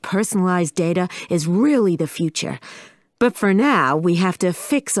kind of personalized data is really the future. But for now, we have to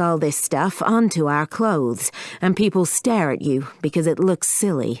fix all this stuff onto our clothes, and people stare at you because it looks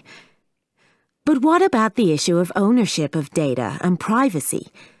silly. But what about the issue of ownership of data and privacy?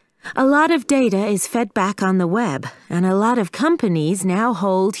 A lot of data is fed back on the web, and a lot of companies now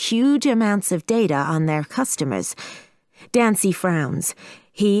hold huge amounts of data on their customers. Dancy frowns.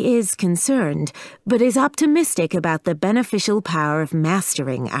 He is concerned, but is optimistic about the beneficial power of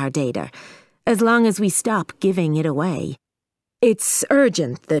mastering our data, as long as we stop giving it away. It's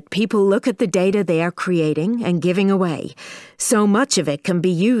urgent that people look at the data they are creating and giving away. So much of it can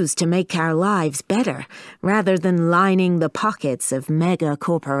be used to make our lives better, rather than lining the pockets of mega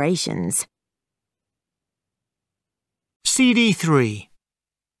corporations. CD3.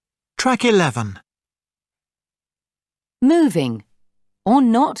 Track 11. Moving or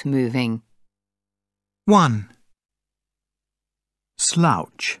not moving. 1,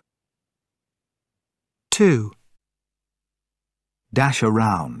 Slouch. 2, Dash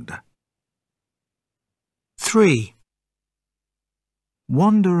around. 3,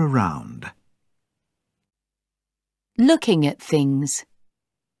 Wander around. Looking at things.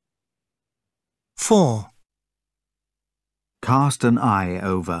 4, Cast an eye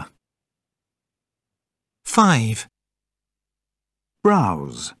over. 5,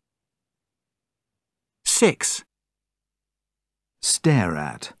 Browse. 6, Stare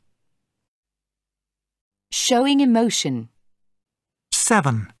at. Showing emotion.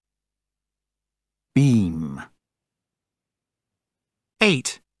 7, Beam.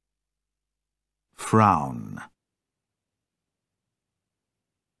 8, Frown.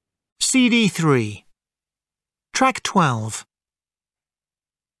 CD3. Track 12.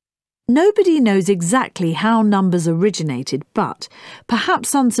 Nobody knows exactly how numbers originated, but,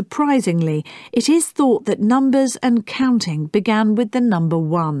 perhaps unsurprisingly, it is thought that numbers and counting began with the number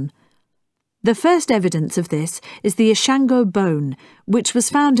 1. The first evidence of this is the Ishango bone, which was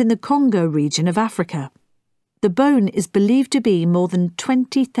found in the Congo region of Africa. The bone is believed to be more than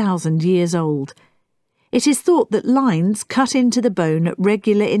 20,000 years old. It is thought that lines cut into the bone at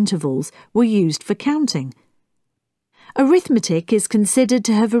regular intervals were used for counting. Arithmetic is considered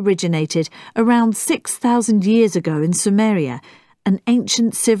to have originated around 6,000 years ago in Sumeria, an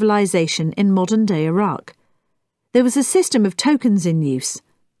ancient civilization in modern-day Iraq. There was a system of tokens in use.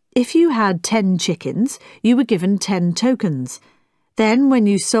 If you had 10 chickens, you were given 10 tokens. Then, when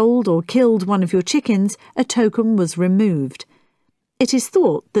you sold or killed one of your chickens, a token was removed. It is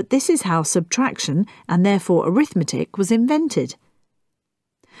thought that this is how subtraction, and therefore arithmetic, was invented.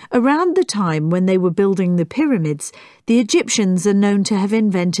 Around the time when they were building the pyramids, the Egyptians are known to have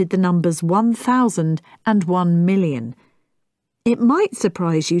invented the numbers 1,000 and 1,000,000. It might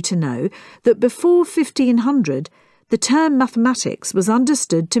surprise you to know that before 1500, the term mathematics was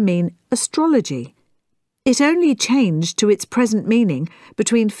understood to mean astrology. It only changed to its present meaning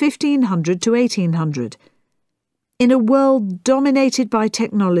between 1500 to 1800. In a world dominated by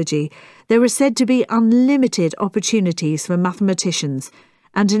technology, there are said to be unlimited opportunities for mathematicians,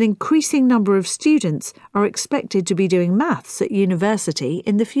 and an increasing number of students are expected to be doing maths at university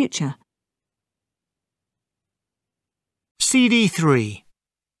in the future. CD3.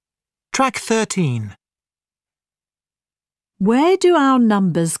 Track 13. Where do our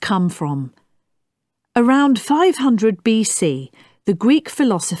numbers come from? Around 500 BC, the Greek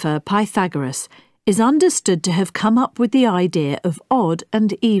philosopher Pythagoras is understood to have come up with the idea of odd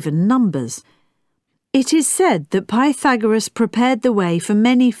and even numbers. It is said that Pythagoras prepared the way for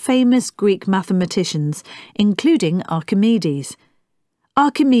many famous Greek mathematicians, including Archimedes.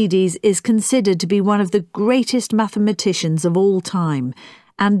 Archimedes is considered to be one of the greatest mathematicians of all time,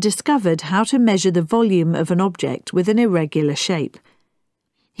 and discovered how to measure the volume of an object with an irregular shape.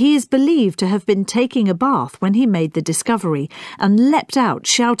 He is believed to have been taking a bath when he made the discovery and leapt out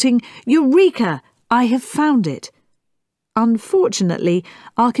shouting, "Eureka! I have found it!" Unfortunately,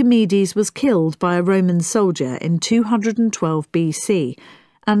 Archimedes was killed by a Roman soldier in 212 BC,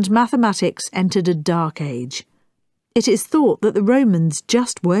 and mathematics entered a dark age. It is thought that the Romans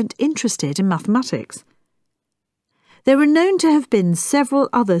just weren't interested in mathematics. There are known to have been several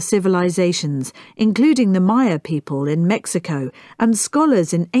other civilizations, including the Maya people in Mexico and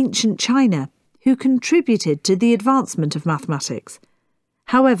scholars in ancient China, who contributed to the advancement of mathematics.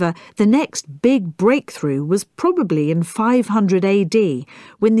 However, the next big breakthrough was probably in 500 AD,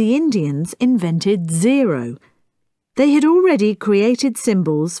 when the Indians invented zero. They had already created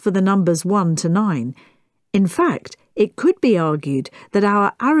symbols for the numbers 1 to 9. In fact, it could be argued that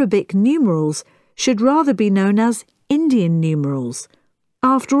our Arabic numerals should rather be known as Indian numerals.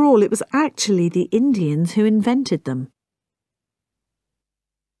 After all, it was actually the Indians who invented them.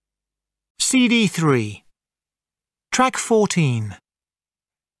 CD3. Track 14.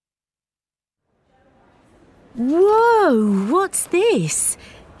 Whoa, what's this?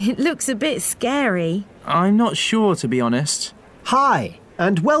 It looks a bit scary. I'm not sure, to be honest. Hi,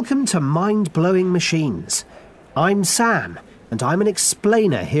 and welcome to Mind-Blowing Machines. I'm Sam, and I'm an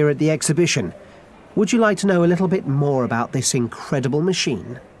explainer here at the exhibition. Would you like to know a little bit more about this incredible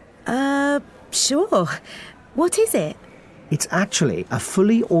machine? Sure. What is it? It's actually a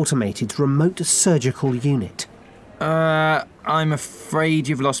fully automated remote surgical unit. I'm afraid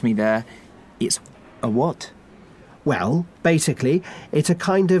you've lost me there. It's a what? Well, basically, it's a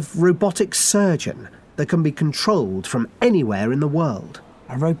kind of robotic surgeon that can be controlled from anywhere in the world.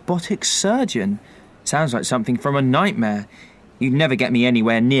 A robotic surgeon? Sounds like something from a nightmare. You'd never get me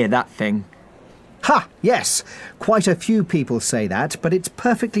anywhere near that thing. Ha! Yes, quite a few people say that, but it's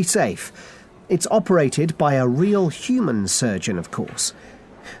perfectly safe. It's operated by a real human surgeon, of course.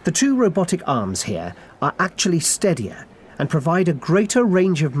 The two robotic arms here are actually steadier and provide a greater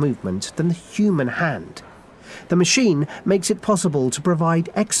range of movement than the human hand. The machine makes it possible to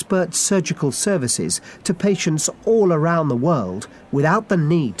provide expert surgical services to patients all around the world without the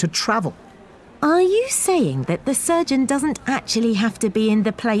need to travel. Are you saying that the surgeon doesn't actually have to be in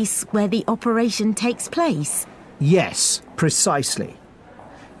the place where the operation takes place? Yes, precisely.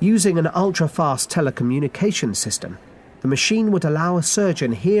 Using an ultra-fast telecommunication system, the machine would allow a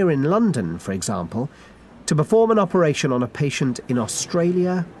surgeon here in London, for example, to perform an operation on a patient in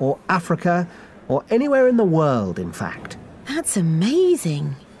Australia or Africa or anywhere in the world, in fact. That's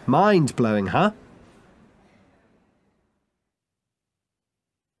amazing. Mind-blowing, huh?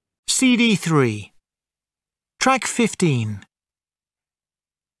 CD3. Track 15.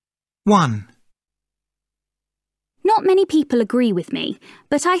 1. Not many people agree with me,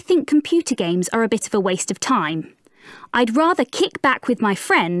 but I think computer games are a bit of a waste of time. I'd rather kick back with my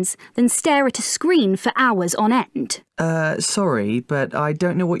friends than stare at a screen for hours on end. Sorry, but I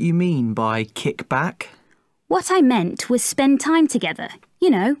don't know what you mean by kick back. What I meant was spend time together.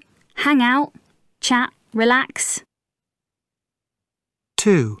 You know, hang out, chat, relax.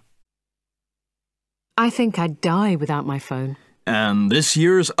 2. I think I'd die without my phone. And this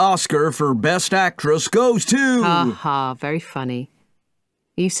year's Oscar for Best Actress goes to... Ha ha, very funny.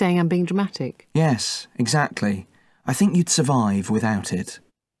 Are you saying I'm being dramatic? Yes, exactly. I think you'd survive without it.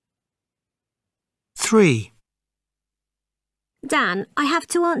 3. Dan, I have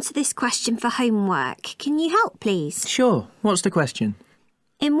to answer this question for homework. Can you help, please? Sure. What's the question?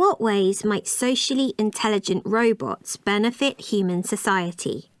 In what ways might socially intelligent robots benefit human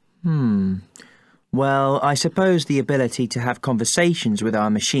society? Well, I suppose the ability to have conversations with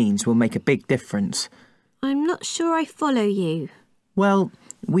our machines will make a big difference. I'm not sure I follow you. Well,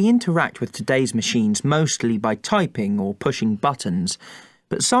 we interact with today's machines mostly by typing or pushing buttons,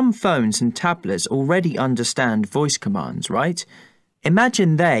 but some phones and tablets already understand voice commands, right?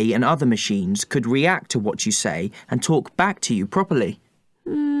 Imagine they and other machines could react to what you say and talk back to you properly.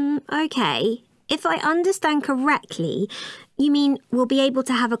 OK. If I understand correctly, you mean we'll be able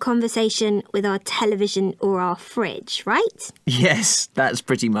to have a conversation with our television or our fridge, right? Yes, that's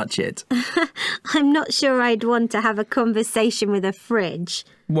pretty much it. I'm not sure I'd want to have a conversation with a fridge.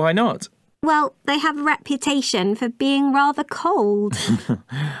 Why not? Well, they have a reputation for being rather cold.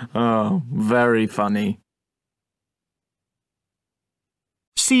 Oh, very funny.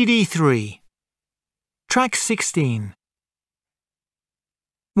 CD3. Track 16.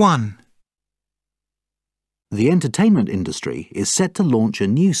 1. The entertainment industry is set to launch a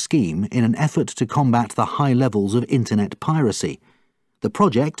new scheme in an effort to combat the high levels of internet piracy. The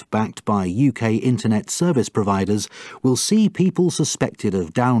project, backed by UK internet service providers, will see people suspected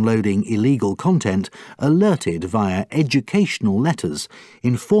of downloading illegal content alerted via educational letters,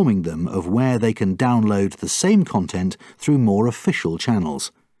 informing them of where they can download the same content through more official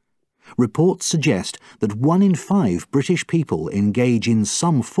channels. Reports suggest that 1 in 5 British people engage in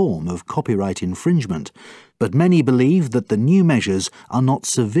some form of copyright infringement, but many believe that the new measures are not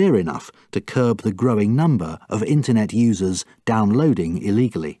severe enough to curb the growing number of internet users downloading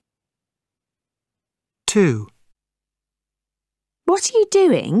illegally. 2. What are you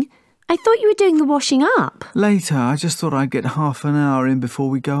doing? I thought you were doing the washing up. Later, I just thought I'd get half an hour in before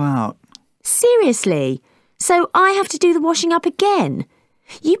we go out. Seriously? So I have to do the washing up again?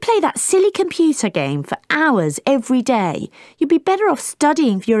 You play that silly computer game for hours every day. You'd be better off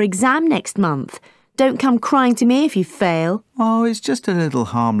studying for your exam next month. Don't come crying to me if you fail. Oh, it's just a little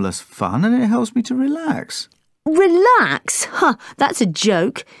harmless fun and it helps me to relax. Relax? Huh, that's a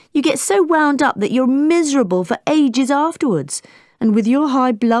joke. You get so wound up that you're miserable for ages afterwards. And with your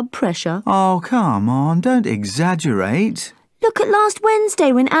high blood pressure... Oh, come on, don't exaggerate. Look at last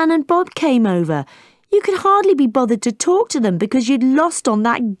Wednesday when Anne and Bob came over. You could hardly be bothered to talk to them because you'd lost on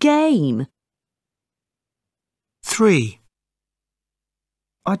that game. 3.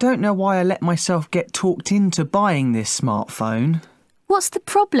 I don't know why I let myself get talked into buying this smartphone. What's the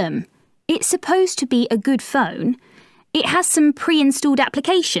problem? It's supposed to be a good phone. It has some pre-installed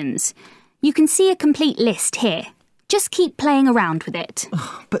applications. You can see a complete list here. Just keep playing around with it.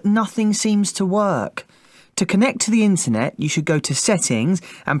 But nothing seems to work. To connect to the internet, you should go to Settings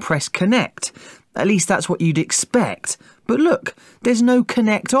and press Connect. At least that's what you'd expect. But look, there's no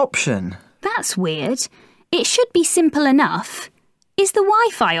Connect option. That's weird. It should be simple enough. Is the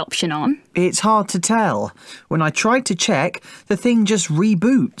Wi-Fi option on? It's hard to tell. When I tried to check, the thing just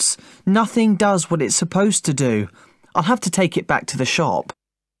reboots. Nothing does what it's supposed to do. I'll have to take it back to the shop.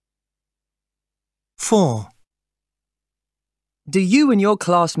 4. Do you and your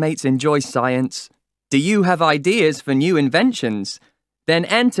classmates enjoy science? Do you have ideas for new inventions? Then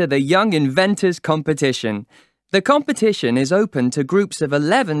enter the Young Inventors Competition. The competition is open to groups of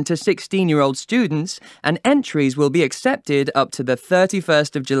 11 to 16-year-old students and entries will be accepted up to the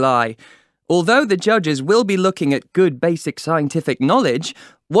 31st of July. Although the judges will be looking at good basic scientific knowledge,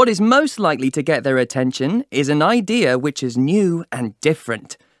 what is most likely to get their attention is an idea which is new and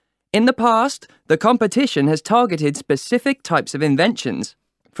different. In the past, the competition has targeted specific types of inventions.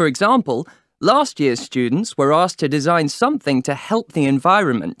 For example, last year's students were asked to design something to help the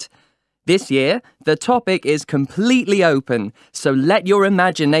environment. This year, the topic is completely open, so let your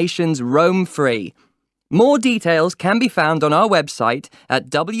imaginations roam free. More details can be found on our website at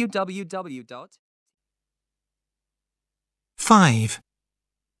www. 5.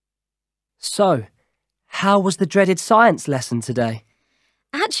 So, how was the dreaded science lesson today?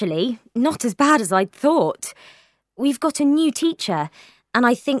 Actually, not as bad as I'd thought. We've got a new teacher, and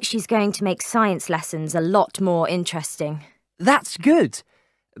I think she's going to make science lessons a lot more interesting. That's good,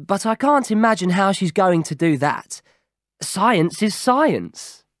 but I can't imagine how she's going to do that. Science is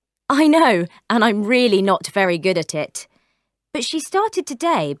science. I know, and I'm really not very good at it. But she started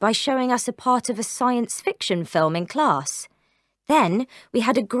today by showing us a part of a science fiction film in class. Then we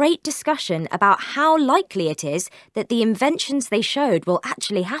had a great discussion about how likely it is that the inventions they showed will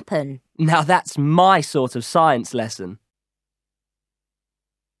actually happen. Now that's my sort of science lesson.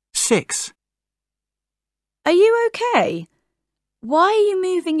 6. Are you okay? Why are you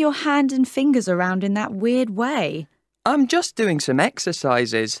moving your hand and fingers around in that weird way? I'm just doing some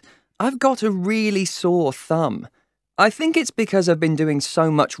exercises. I've got a really sore thumb. I think it's because I've been doing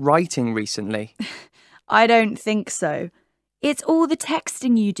so much writing recently. I don't think so. It's all the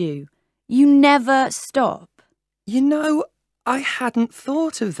texting you do. You never stop. You know, I hadn't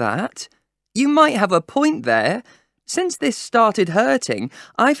thought of that. You might have a point there. Since this started hurting,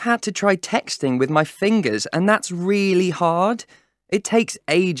 I've had to try texting with my fingers, and that's really hard. It takes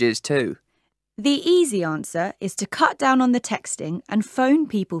ages too. The easy answer is to cut down on the texting and phone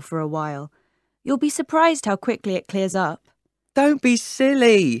people for a while. You'll be surprised how quickly it clears up. Don't be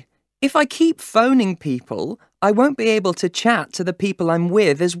silly. If I keep phoning people, I won't be able to chat to the people I'm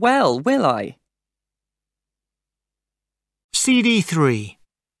with as well, will I? CD3.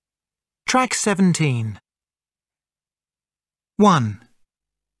 Track 17. 1,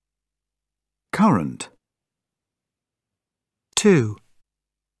 Current. 2,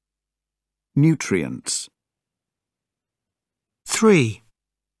 Nutrients. 3,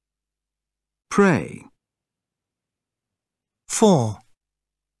 Prey. 4,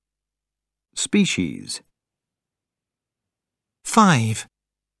 Species. 5,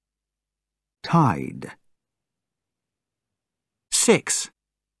 Tide. 6,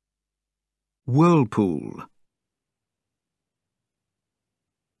 Whirlpool.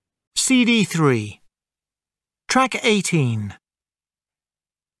 CD3. Track 18.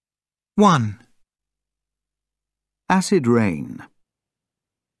 1, Acid rain.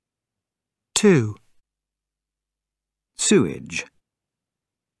 2, Sewage.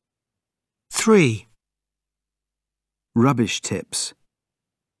 3, Rubbish tips.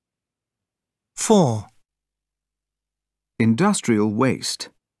 4, Industrial waste.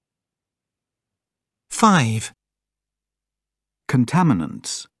 5,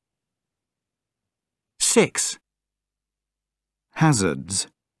 Contaminants. 6, Hazards.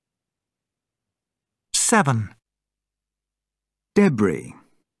 7, Debris.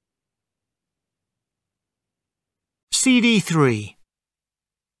 CD3.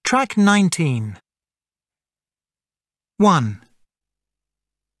 Track 19. 1,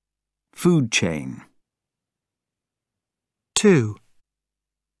 Food chain. 2,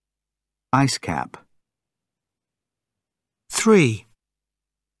 Ice cap. 3,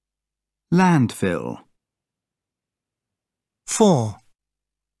 Landfill. 4,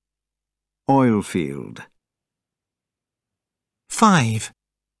 Oil field. 5,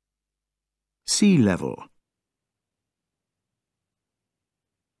 Sea level.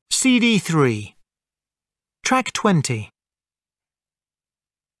 CD3. Track 20.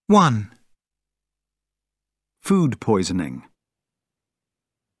 1, Food poisoning.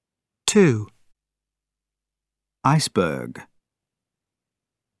 2, Iceberg.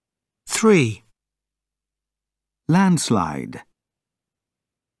 3, Landslide.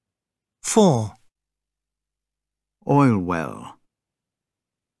 4, Oil well.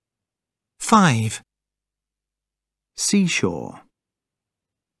 5, Seashore.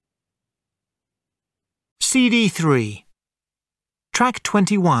 CD3. Track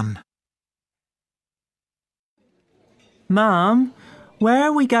 21. Mum, where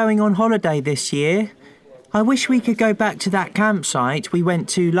are we going on holiday this year? I wish we could go back to that campsite we went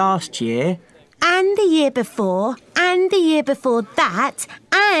to last year. And the year before, and the year before that,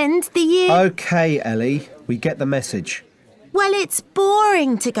 and the year... OK, Ellie, we get the message. Well, it's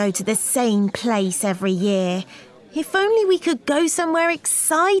boring to go to the same place every year. If only we could go somewhere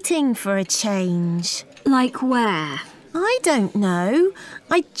exciting for a change. Like where? I don't know.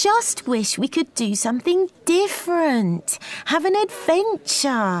 I just wish we could do something different. Have an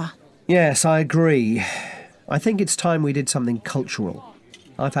adventure. Yes, I agree. I think it's time we did something cultural.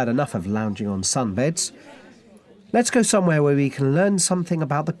 I've had enough of lounging on sunbeds. Let's go somewhere where we can learn something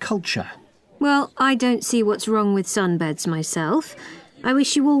about the culture. Well, I don't see what's wrong with sunbeds myself. I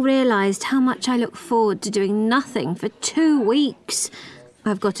wish you all realised how much I look forward to doing nothing for 2 weeks.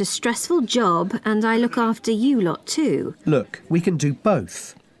 I've got a stressful job and I look after you lot too. Look, we can do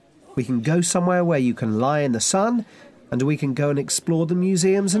both. We can go somewhere where you can lie in the sun, and we can go and explore the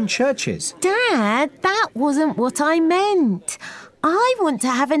museums and churches. Dad, that wasn't what I meant. I want to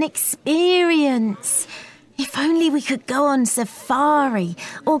have an experience. If only we could go on safari,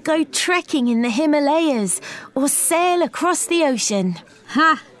 or go trekking in the Himalayas, or sail across the ocean.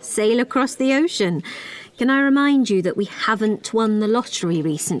 Ha! Sail across the ocean. Can I remind you that we haven't won the lottery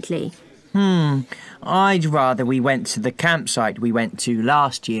recently? I'd rather we went to the campsite we went to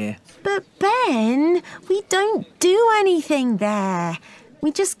last year. But Ben, we don't do anything there.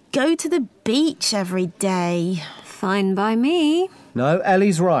 We just go to the beach every day. Fine by me. No,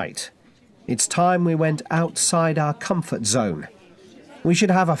 Ellie's right. It's time we went outside our comfort zone. We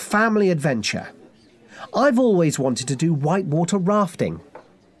should have a family adventure. I've always wanted to do whitewater rafting.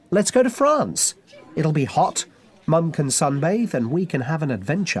 Let's go to France. It'll be hot, Mum can sunbathe, and we can have an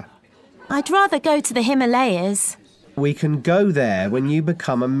adventure. I'd rather go to the Himalayas. We can go there when you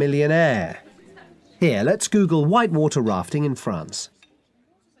become a millionaire. Here, let's Google whitewater rafting in France.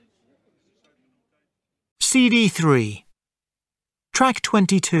 CD3. Track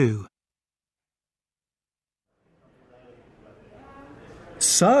 22.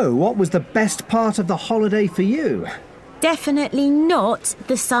 So, what was the best part of the holiday for you? Definitely not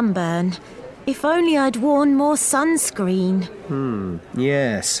the sunburn. If only I'd worn more sunscreen.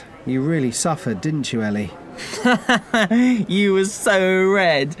 Yes. You really suffered, didn't you, Ellie? You were so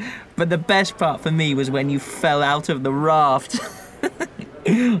red. But the best part for me was when you fell out of the raft.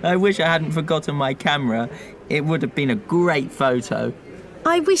 I wish I hadn't forgotten my camera. It would have been a great photo.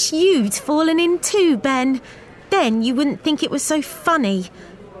 I wish you'd fallen in too, Ben. Then you wouldn't think it was so funny.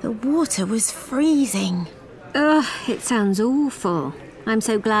 The water was freezing. Ugh, it sounds awful. I'm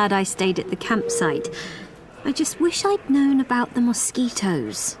so glad I stayed at the campsite. I just wish I'd known about the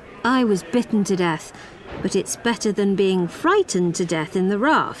mosquitoes. I was bitten to death, but it's better than being frightened to death in the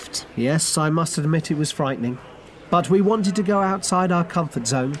raft. Yes, I must admit it was frightening. But we wanted to go outside our comfort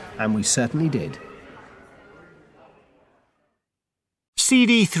zone, and we certainly did.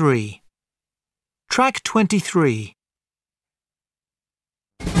 CD3. Track 23.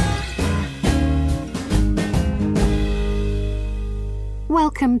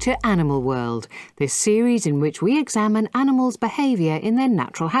 Welcome to Animal World, this series in which we examine animals' behaviour in their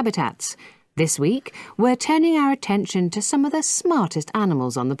natural habitats. This week, we're turning our attention to some of the smartest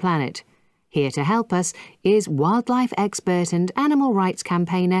animals on the planet. Here to help us is wildlife expert and animal rights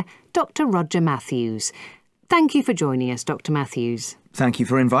campaigner Dr. Roger Matthews. Thank you for joining us, Dr. Matthews. Thank you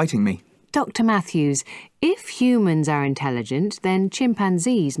for inviting me. Dr. Matthews, if humans are intelligent, then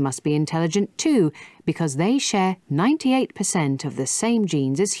chimpanzees must be intelligent too, because they share 98% of the same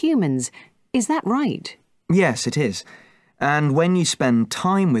genes as humans. Is that right? Yes, it is. And when you spend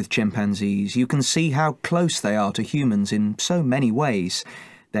time with chimpanzees, you can see how close they are to humans in so many ways.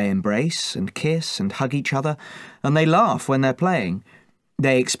 They embrace and kiss and hug each other, and they laugh when they're playing.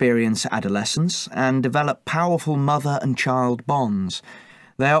 They experience adolescence and develop powerful mother and child bonds.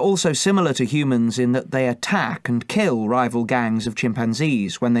 They are also similar to humans in that they attack and kill rival gangs of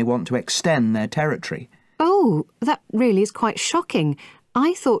chimpanzees when they want to extend their territory. Oh, that really is quite shocking.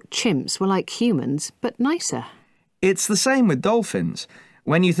 I thought chimps were like humans, but nicer. It's the same with dolphins.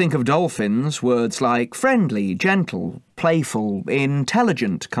 When you think of dolphins, words like friendly, gentle, playful,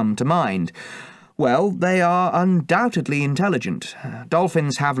 intelligent come to mind. Well, they are undoubtedly intelligent.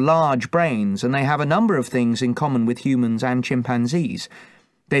 Dolphins have large brains, and they have a number of things in common with humans and chimpanzees.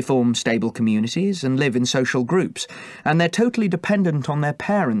 They form stable communities and live in social groups, and they're totally dependent on their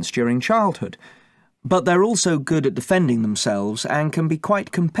parents during childhood. But they're also good at defending themselves and can be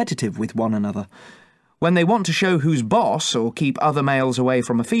quite competitive with one another. When they want to show who's boss or keep other males away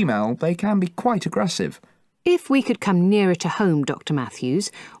from a female, they can be quite aggressive. If we could come nearer to home, Dr.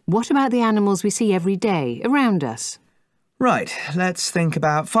 Matthews, what about the animals we see every day around us? Right, let's think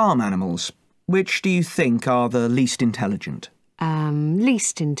about farm animals. Which do you think are the least intelligent?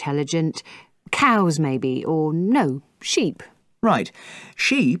 Least intelligent. Cows, maybe, or no, sheep. Right.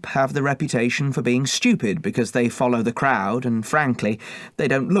 Sheep have the reputation for being stupid because they follow the crowd and, frankly, they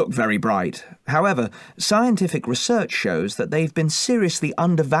don't look very bright. However, scientific research shows that they've been seriously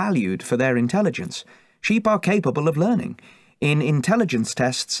undervalued for their intelligence. Sheep are capable of learning. In intelligence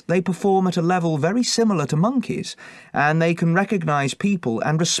tests, they perform at a level very similar to monkeys, and they can recognise people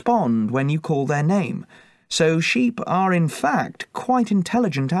and respond when you call their name. So sheep are, in fact, quite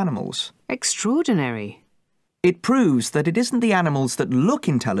intelligent animals. Extraordinary. It proves that it isn't the animals that look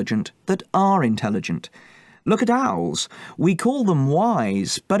intelligent that are intelligent. Look at owls. We call them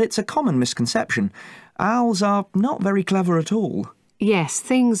wise, but it's a common misconception. Owls are not very clever at all. Yes,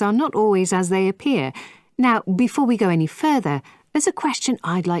 things are not always as they appear. Now, before we go any further, there's a question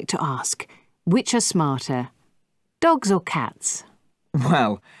I'd like to ask. Which are smarter, dogs or cats?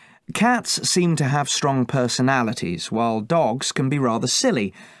 Well, cats seem to have strong personalities, while dogs can be rather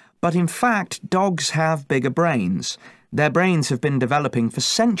silly. But in fact, dogs have bigger brains. Their brains have been developing for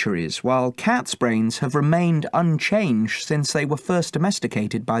centuries, while cats' brains have remained unchanged since they were first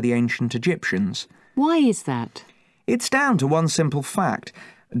domesticated by the ancient Egyptians. Why is that? It's down to one simple fact.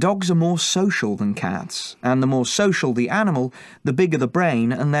 Dogs are more social than cats, and the more social the animal, the bigger the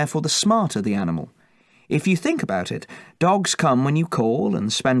brain, and therefore the smarter the animal. If you think about it, dogs come when you call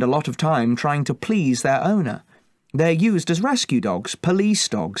and spend a lot of time trying to please their owner. They're used as rescue dogs, police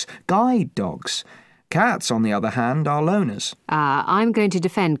dogs, guide dogs. Cats, on the other hand, are loners. I'm going to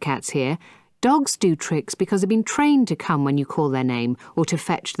defend cats here. Dogs do tricks because they've been trained to come when you call their name or to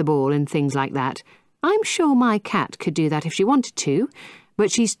fetch the ball and things like that. I'm sure my cat could do that if she wanted to,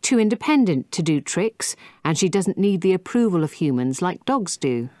 but she's too independent to do tricks, and she doesn't need the approval of humans like dogs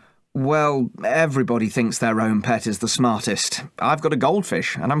do. Well, everybody thinks their own pet is the smartest. I've got a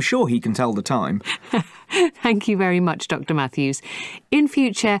goldfish, and I'm sure he can tell the time. Thank you very much, Dr. Matthews. In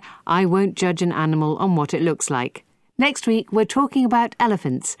future, I won't judge an animal on what it looks like. Next week, we're talking about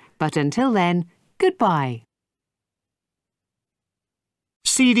elephants, but until then, goodbye.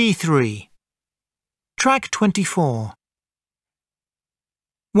 CD3. Track 24.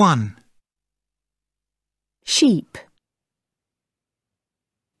 1. Sheep.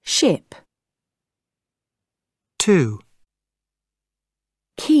 Ship. 2.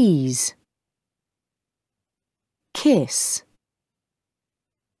 Keys. Kiss.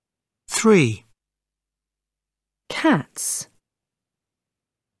 3. Cats.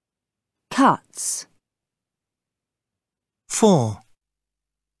 Cuts. 4.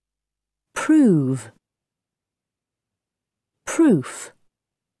 Prove. Proof.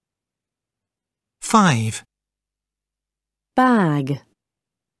 5. Bag.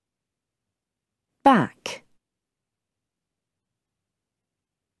 Back.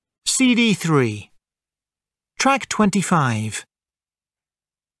 CD3. Track 25.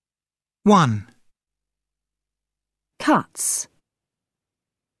 1. Cuts.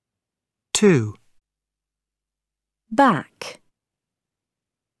 2. Back.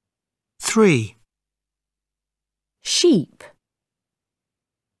 3. Sheep.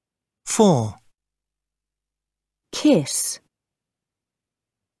 4. Kiss.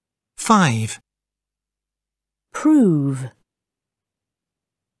 5. Prove.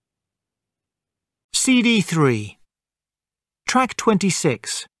 CD3. Track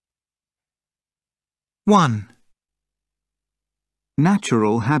 26. 1.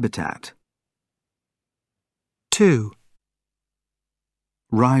 Natural habitat. 2.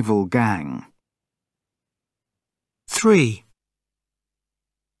 Rival gang. 3.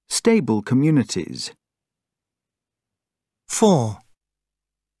 Stable communities. 4.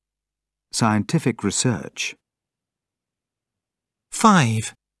 Scientific research.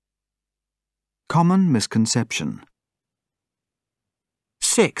 5. Common misconception.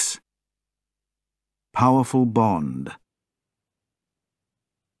 6. Powerful bond.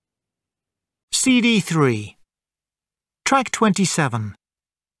 CD3. Track 27.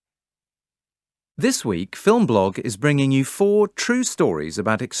 This week, Filmblog is bringing you 4 true stories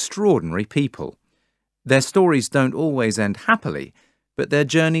about extraordinary people. Their stories don't always end happily, but their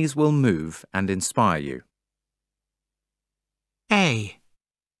journeys will move and inspire you. A.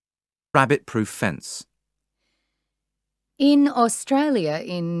 Rabbit-proof fence. In Australia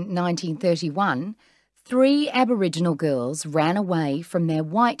in 1931, 3 Aboriginal girls ran away from their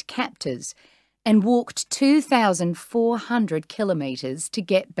white captors and walked 2,400 kilometres to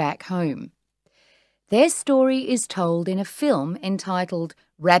get back home. Their story is told in a film entitled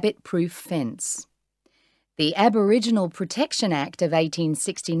Rabbit-Proof Fence. The Aboriginal Protection Act of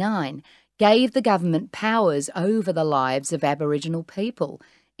 1869 gave the government powers over the lives of Aboriginal people,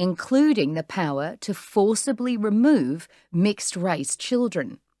 including the power to forcibly remove mixed-race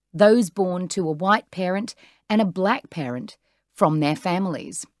children, those born to a white parent and a black parent, from their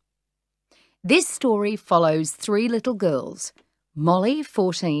families. This story follows 3 little girls, Molly,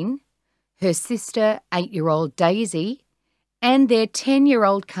 14, her sister, 8-year-old Daisy, and their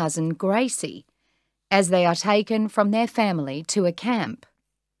 10-year-old cousin, Gracie, as they are taken from their family to a camp.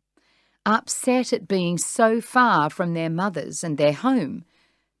 Upset at being so far from their mothers and their home,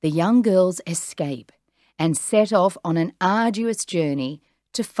 the young girls escape and set off on an arduous journey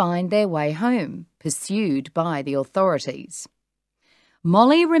to find their way home, pursued by the authorities.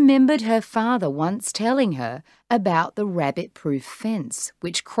 Molly remembered her father once telling her about the rabbit-proof fence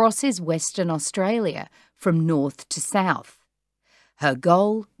which crosses Western Australia from north to south. Her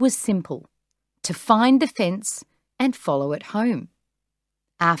goal was simple: to find the fence and follow it home.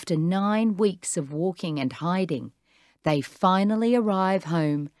 After 9 weeks of walking and hiding, they finally arrive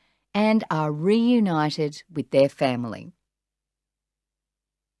home and are reunited with their family.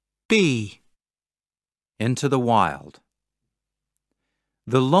 B. Into the Wild.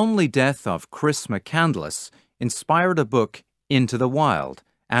 The lonely death of Chris McCandless inspired a book, Into the Wild,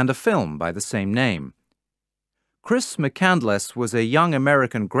 and a film by the same name. Chris McCandless was a young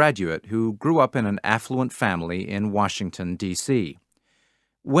American graduate who grew up in an affluent family in Washington, D.C.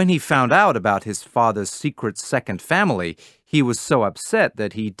 When he found out about his father's secret second family, he was so upset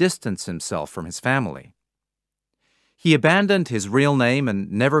that he distanced himself from his family. He abandoned his real name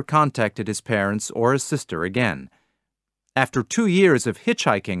and never contacted his parents or his sister again. After 2 years of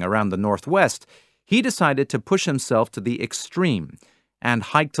hitchhiking around the Northwest, he decided to push himself to the extreme and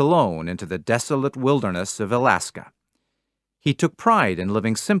hiked alone into the desolate wilderness of Alaska. He took pride in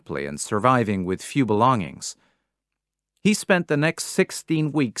living simply and surviving with few belongings. He spent the next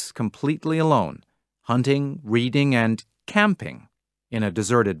 16 weeks completely alone, hunting, reading, and camping in a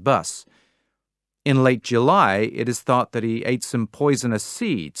deserted bus. In late July, it is thought that he ate some poisonous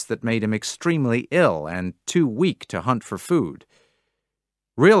seeds that made him extremely ill and too weak to hunt for food.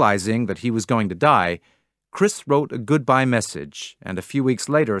 Realizing that he was going to die, Chris wrote a goodbye message, and a few weeks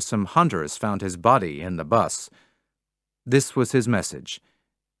later some hunters found his body in the bus. This was his message: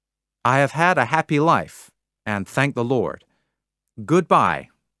 "I have had a happy life, and thank the Lord. Goodbye,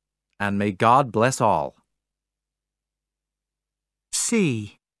 and may God bless all."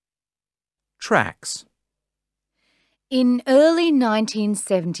 C. Tracks. In early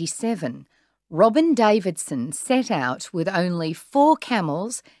 1977, Robin Davidson set out with only 4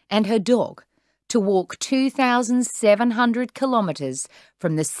 camels and her dog to walk 2,700 kilometres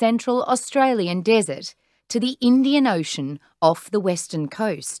from the central Australian desert to the Indian Ocean off the western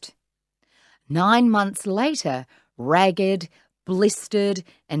coast. 9 months later, ragged, blistered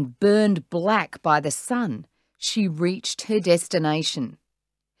and burned black by the sun, she reached her destination.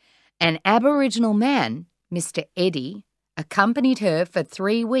 An Aboriginal man, Mr. Eddie, accompanied her for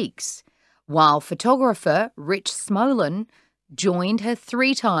 3 weeks, while photographer Rich Smolin joined her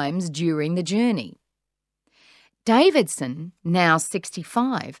 3 times during the journey. Davidson, now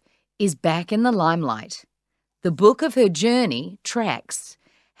 65, is back in the limelight. The book of her journey, Tracks,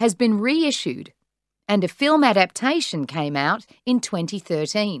 has been reissued, and a film adaptation came out in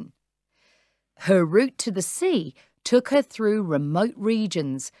 2013. Her route to the sea took her through remote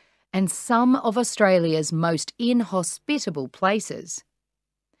regions and some of Australia's most inhospitable places.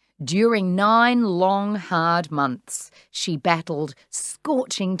 During 9 long, hard months, she battled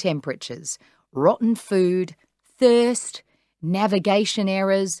scorching temperatures, rotten food, thirst, navigation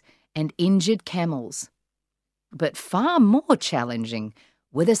errors, and injured camels. But far more challenging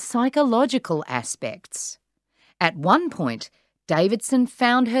were the psychological aspects. At one point, Davidson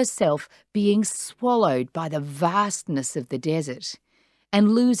found herself being swallowed by the vastness of the desert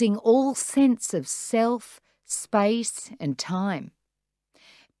and losing all sense of self, space, and time.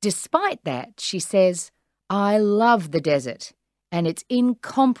 Despite that, she says, "I love the desert and its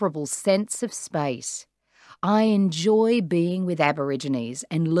incomparable sense of space. I enjoy being with Aborigines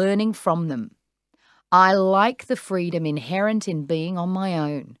and learning from them. I like the freedom inherent in being on my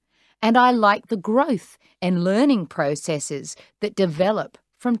own, and I like the growth and learning processes that develop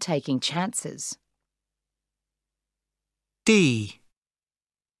from taking chances." D.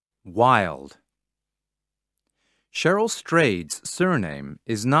 Wild. Cheryl Strade's surname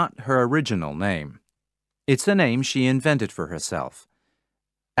is not her original name. It's a name she invented for herself.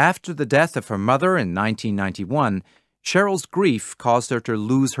 After the death of her mother in 1991, Cheryl's grief caused her to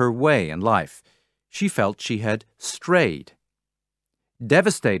lose her way in life. She felt she had strayed.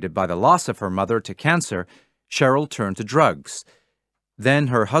 Devastated by the loss of her mother to cancer, Cheryl turned to drugs. Then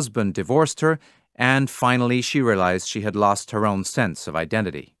her husband divorced her, and finally she realized she had lost her own sense of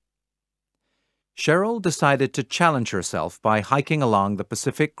identity. Cheryl decided to challenge herself by hiking along the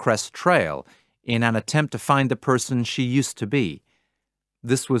Pacific Crest Trail in an attempt to find the person she used to be.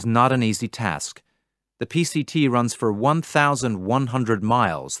 This was not an easy task. The PCT runs for 1,100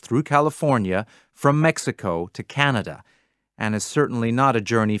 miles through California from Mexico to Canada, and is certainly not a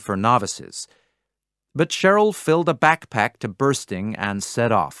journey for novices. But Cheryl filled a backpack to bursting and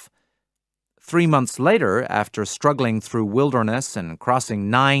set off. 3 months later, after struggling through wilderness and crossing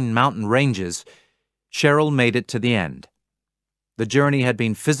 9 mountain ranges, Cheryl made it to the end. The journey had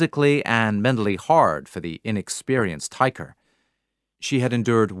been physically and mentally hard for the inexperienced hiker. She had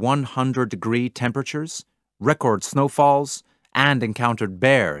endured 100-degree temperatures, record snowfalls, and encountered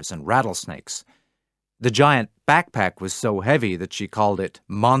bears and rattlesnakes. The giant backpack was so heavy that she called it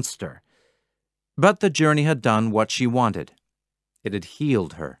Monster. But the journey had done what she wanted. It had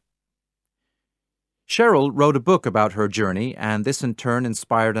healed her. Cheryl wrote a book about her journey, and this in turn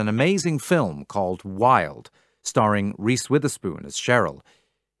inspired an amazing film called Wild, starring Reese Witherspoon as Cheryl.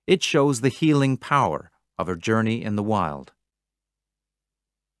 It shows the healing power of her journey in the wild.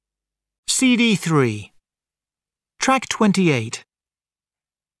 CD3. Track 28.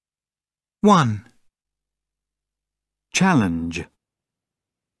 1. Challenge.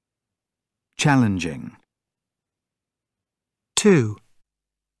 Challenging. 2.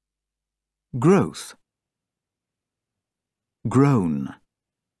 Growth. Grown.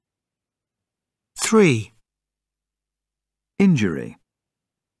 3. Injury.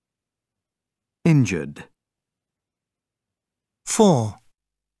 Injured. 4.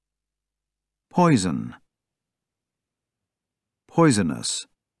 Poison. Poisonous.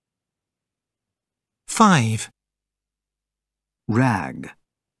 5. Rag.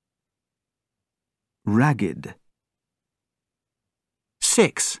 Ragged.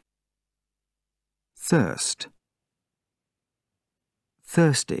 6. Thirst.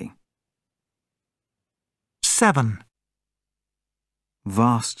 Thirsty. 7.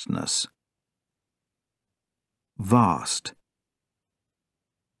 Vastness. Vast.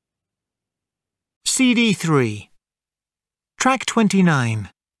 CD3. Track 29.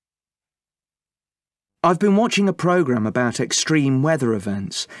 I've been watching a programme about extreme weather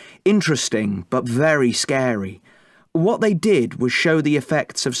events. Interesting, but very scary. What they did was show the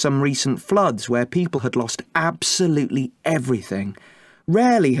effects of some recent floods where people had lost absolutely everything.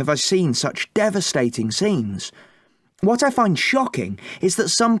 Rarely have I seen such devastating scenes. What I find shocking is that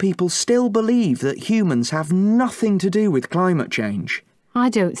some people still believe that humans have nothing to do with climate change. I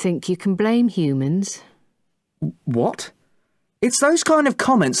don't think you can blame humans. What? It's those kind of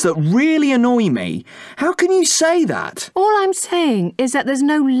comments that really annoy me. How can you say that? All I'm saying is that there's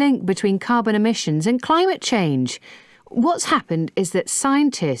no link between carbon emissions and climate change. What's happened is that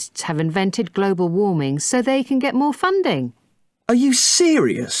scientists have invented global warming so they can get more funding. Are you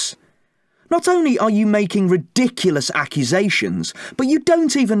serious? Not only are you making ridiculous accusations, but you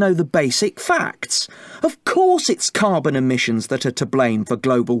don't even know the basic facts. Of course it's carbon emissions that are to blame for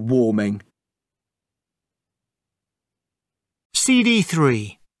global warming.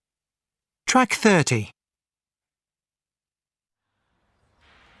 CD3. Track 30.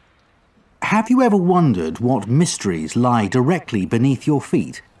 Have you ever wondered what mysteries lie directly beneath your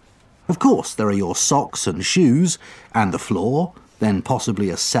feet? Of course, there are your socks and shoes, and the floor, then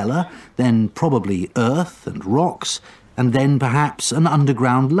possibly a cellar, then probably earth and rocks, and then perhaps an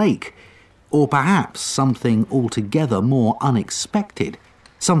underground lake, or perhaps something altogether more unexpected,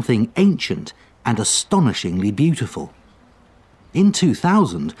 something ancient and astonishingly beautiful. In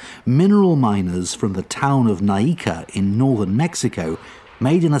 2000, mineral miners from the town of Naica in northern Mexico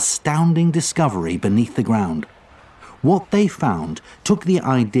made an astounding discovery beneath the ground. What they found took the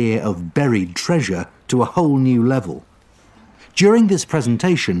idea of buried treasure to a whole new level. During this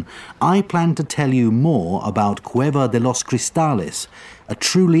presentation, I plan to tell you more about Cueva de los Cristales, a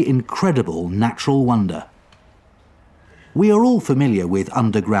truly incredible natural wonder. We are all familiar with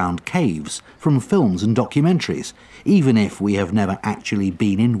underground caves from films and documentaries, even if we have never actually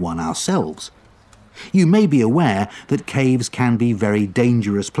been in one ourselves. You may be aware that caves can be very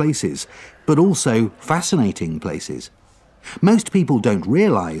dangerous places, but also fascinating places. Most people don't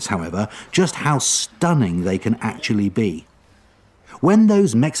realise, however, just how stunning they can actually be. When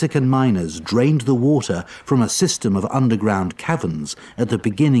those Mexican miners drained the water from a system of underground caverns at the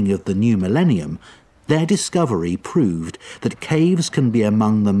beginning of the new millennium, their discovery proved that caves can be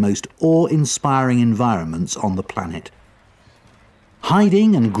among the most awe-inspiring environments on the planet.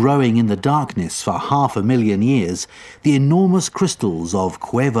 Hiding and growing in the darkness for 500,000 years, the enormous crystals of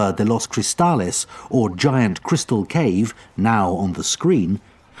Cueva de los Cristales, or Giant Crystal Cave, now on the screen,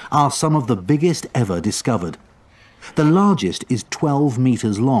 are some of the biggest ever discovered. The largest is 12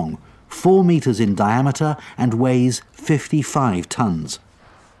 metres long, 4 metres in diameter and weighs 55 tons.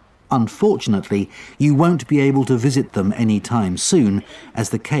 Unfortunately, you won't be able to visit them anytime soon,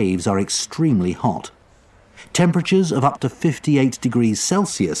 as the caves are extremely hot. Temperatures of up to 58 degrees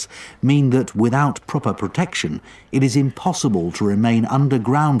Celsius mean that without proper protection, it is impossible to remain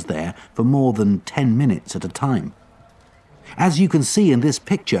underground there for more than 10 minutes at a time. As you can see in this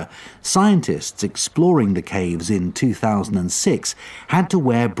picture, scientists exploring the caves in 2006 had to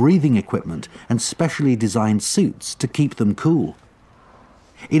wear breathing equipment and specially designed suits to keep them cool.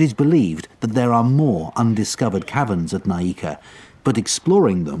 It is believed that there are more undiscovered caverns at Naica, but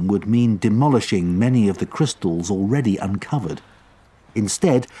exploring them would mean demolishing many of the crystals already uncovered.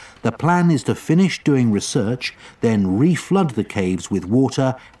 Instead, the plan is to finish doing research, then reflood the caves with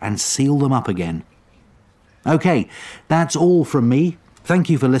water and seal them up again. OK, that's all from me. Thank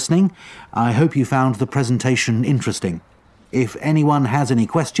you for listening. I hope you found the presentation interesting. If anyone has any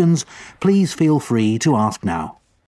questions, please feel free to ask now.